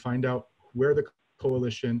 and find out where the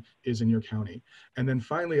coalition is in your county. And then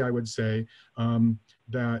finally, I would say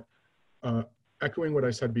that echoing what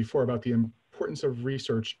I said before about the importance of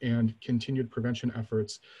research and continued prevention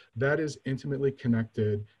efforts, that is intimately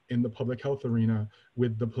connected in the public health arena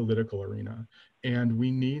with the political arena. And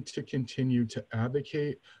we need to continue to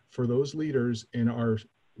advocate for those leaders in our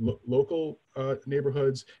local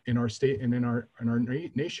neighborhoods, in our state, and in our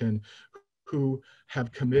nation who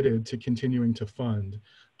have committed to continuing to fund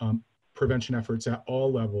prevention efforts at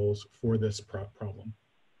all levels for this problem.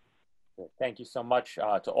 Thank you so much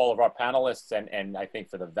to all of our panelists, and I think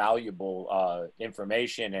for the valuable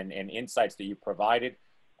information and insights that you provided.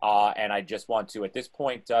 And I just want to, at this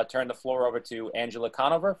point, turn the floor over to Angela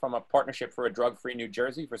Conover from a Partnership for a Drug-Free New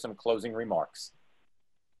Jersey for some closing remarks.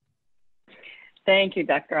 Thank you,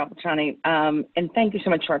 Dr. Albuchani. And thank you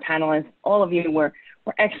so much to our panelists. All of you were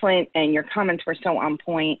excellent, and your comments were so on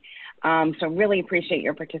point. So really appreciate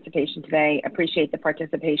your participation today. Appreciate the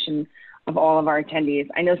participation of all of our attendees.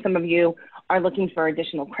 I know some of you are looking for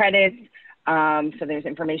additional credits. So there's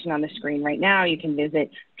information on the screen right now. You can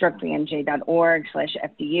visit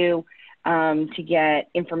drugfreenj.org/FDU to get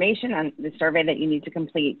information on the survey that you need to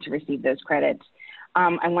complete to receive those credits.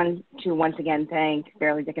 I want to once again thank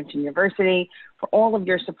Fairleigh Dickinson University for all of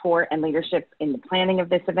your support and leadership in the planning of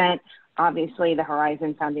this event. Obviously, the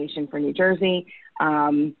Horizon Foundation for New Jersey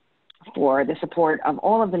for the support of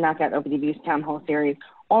all of the Knock Out Opioid Abuse Town Hall Series,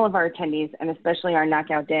 all of our attendees, and especially our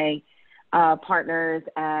Knockout Day partners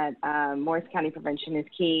at Morris County Prevention is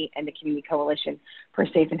Key and the Community Coalition for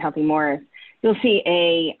Safe and Healthy Morris. You'll see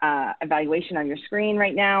a evaluation on your screen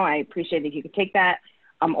right now. I appreciate if you could take that.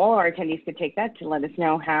 All of our attendees could take that to let us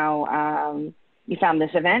know how you found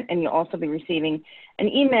this event, and you'll also be receiving an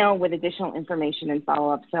email with additional information and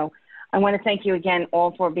follow-up. So I want to thank you again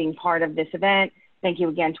all for being part of this event. Thank you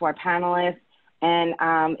again to our panelists. And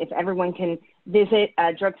if everyone can visit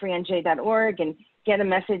drugfreenj.org and get a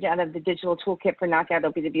message out of the digital toolkit for Knock Out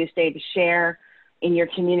Opioid Abuse Day to share in your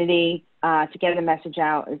community, to get a message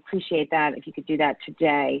out. I appreciate that if you could do that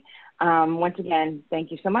today. Once again,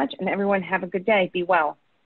 thank you so much, and everyone have a good day. Be well.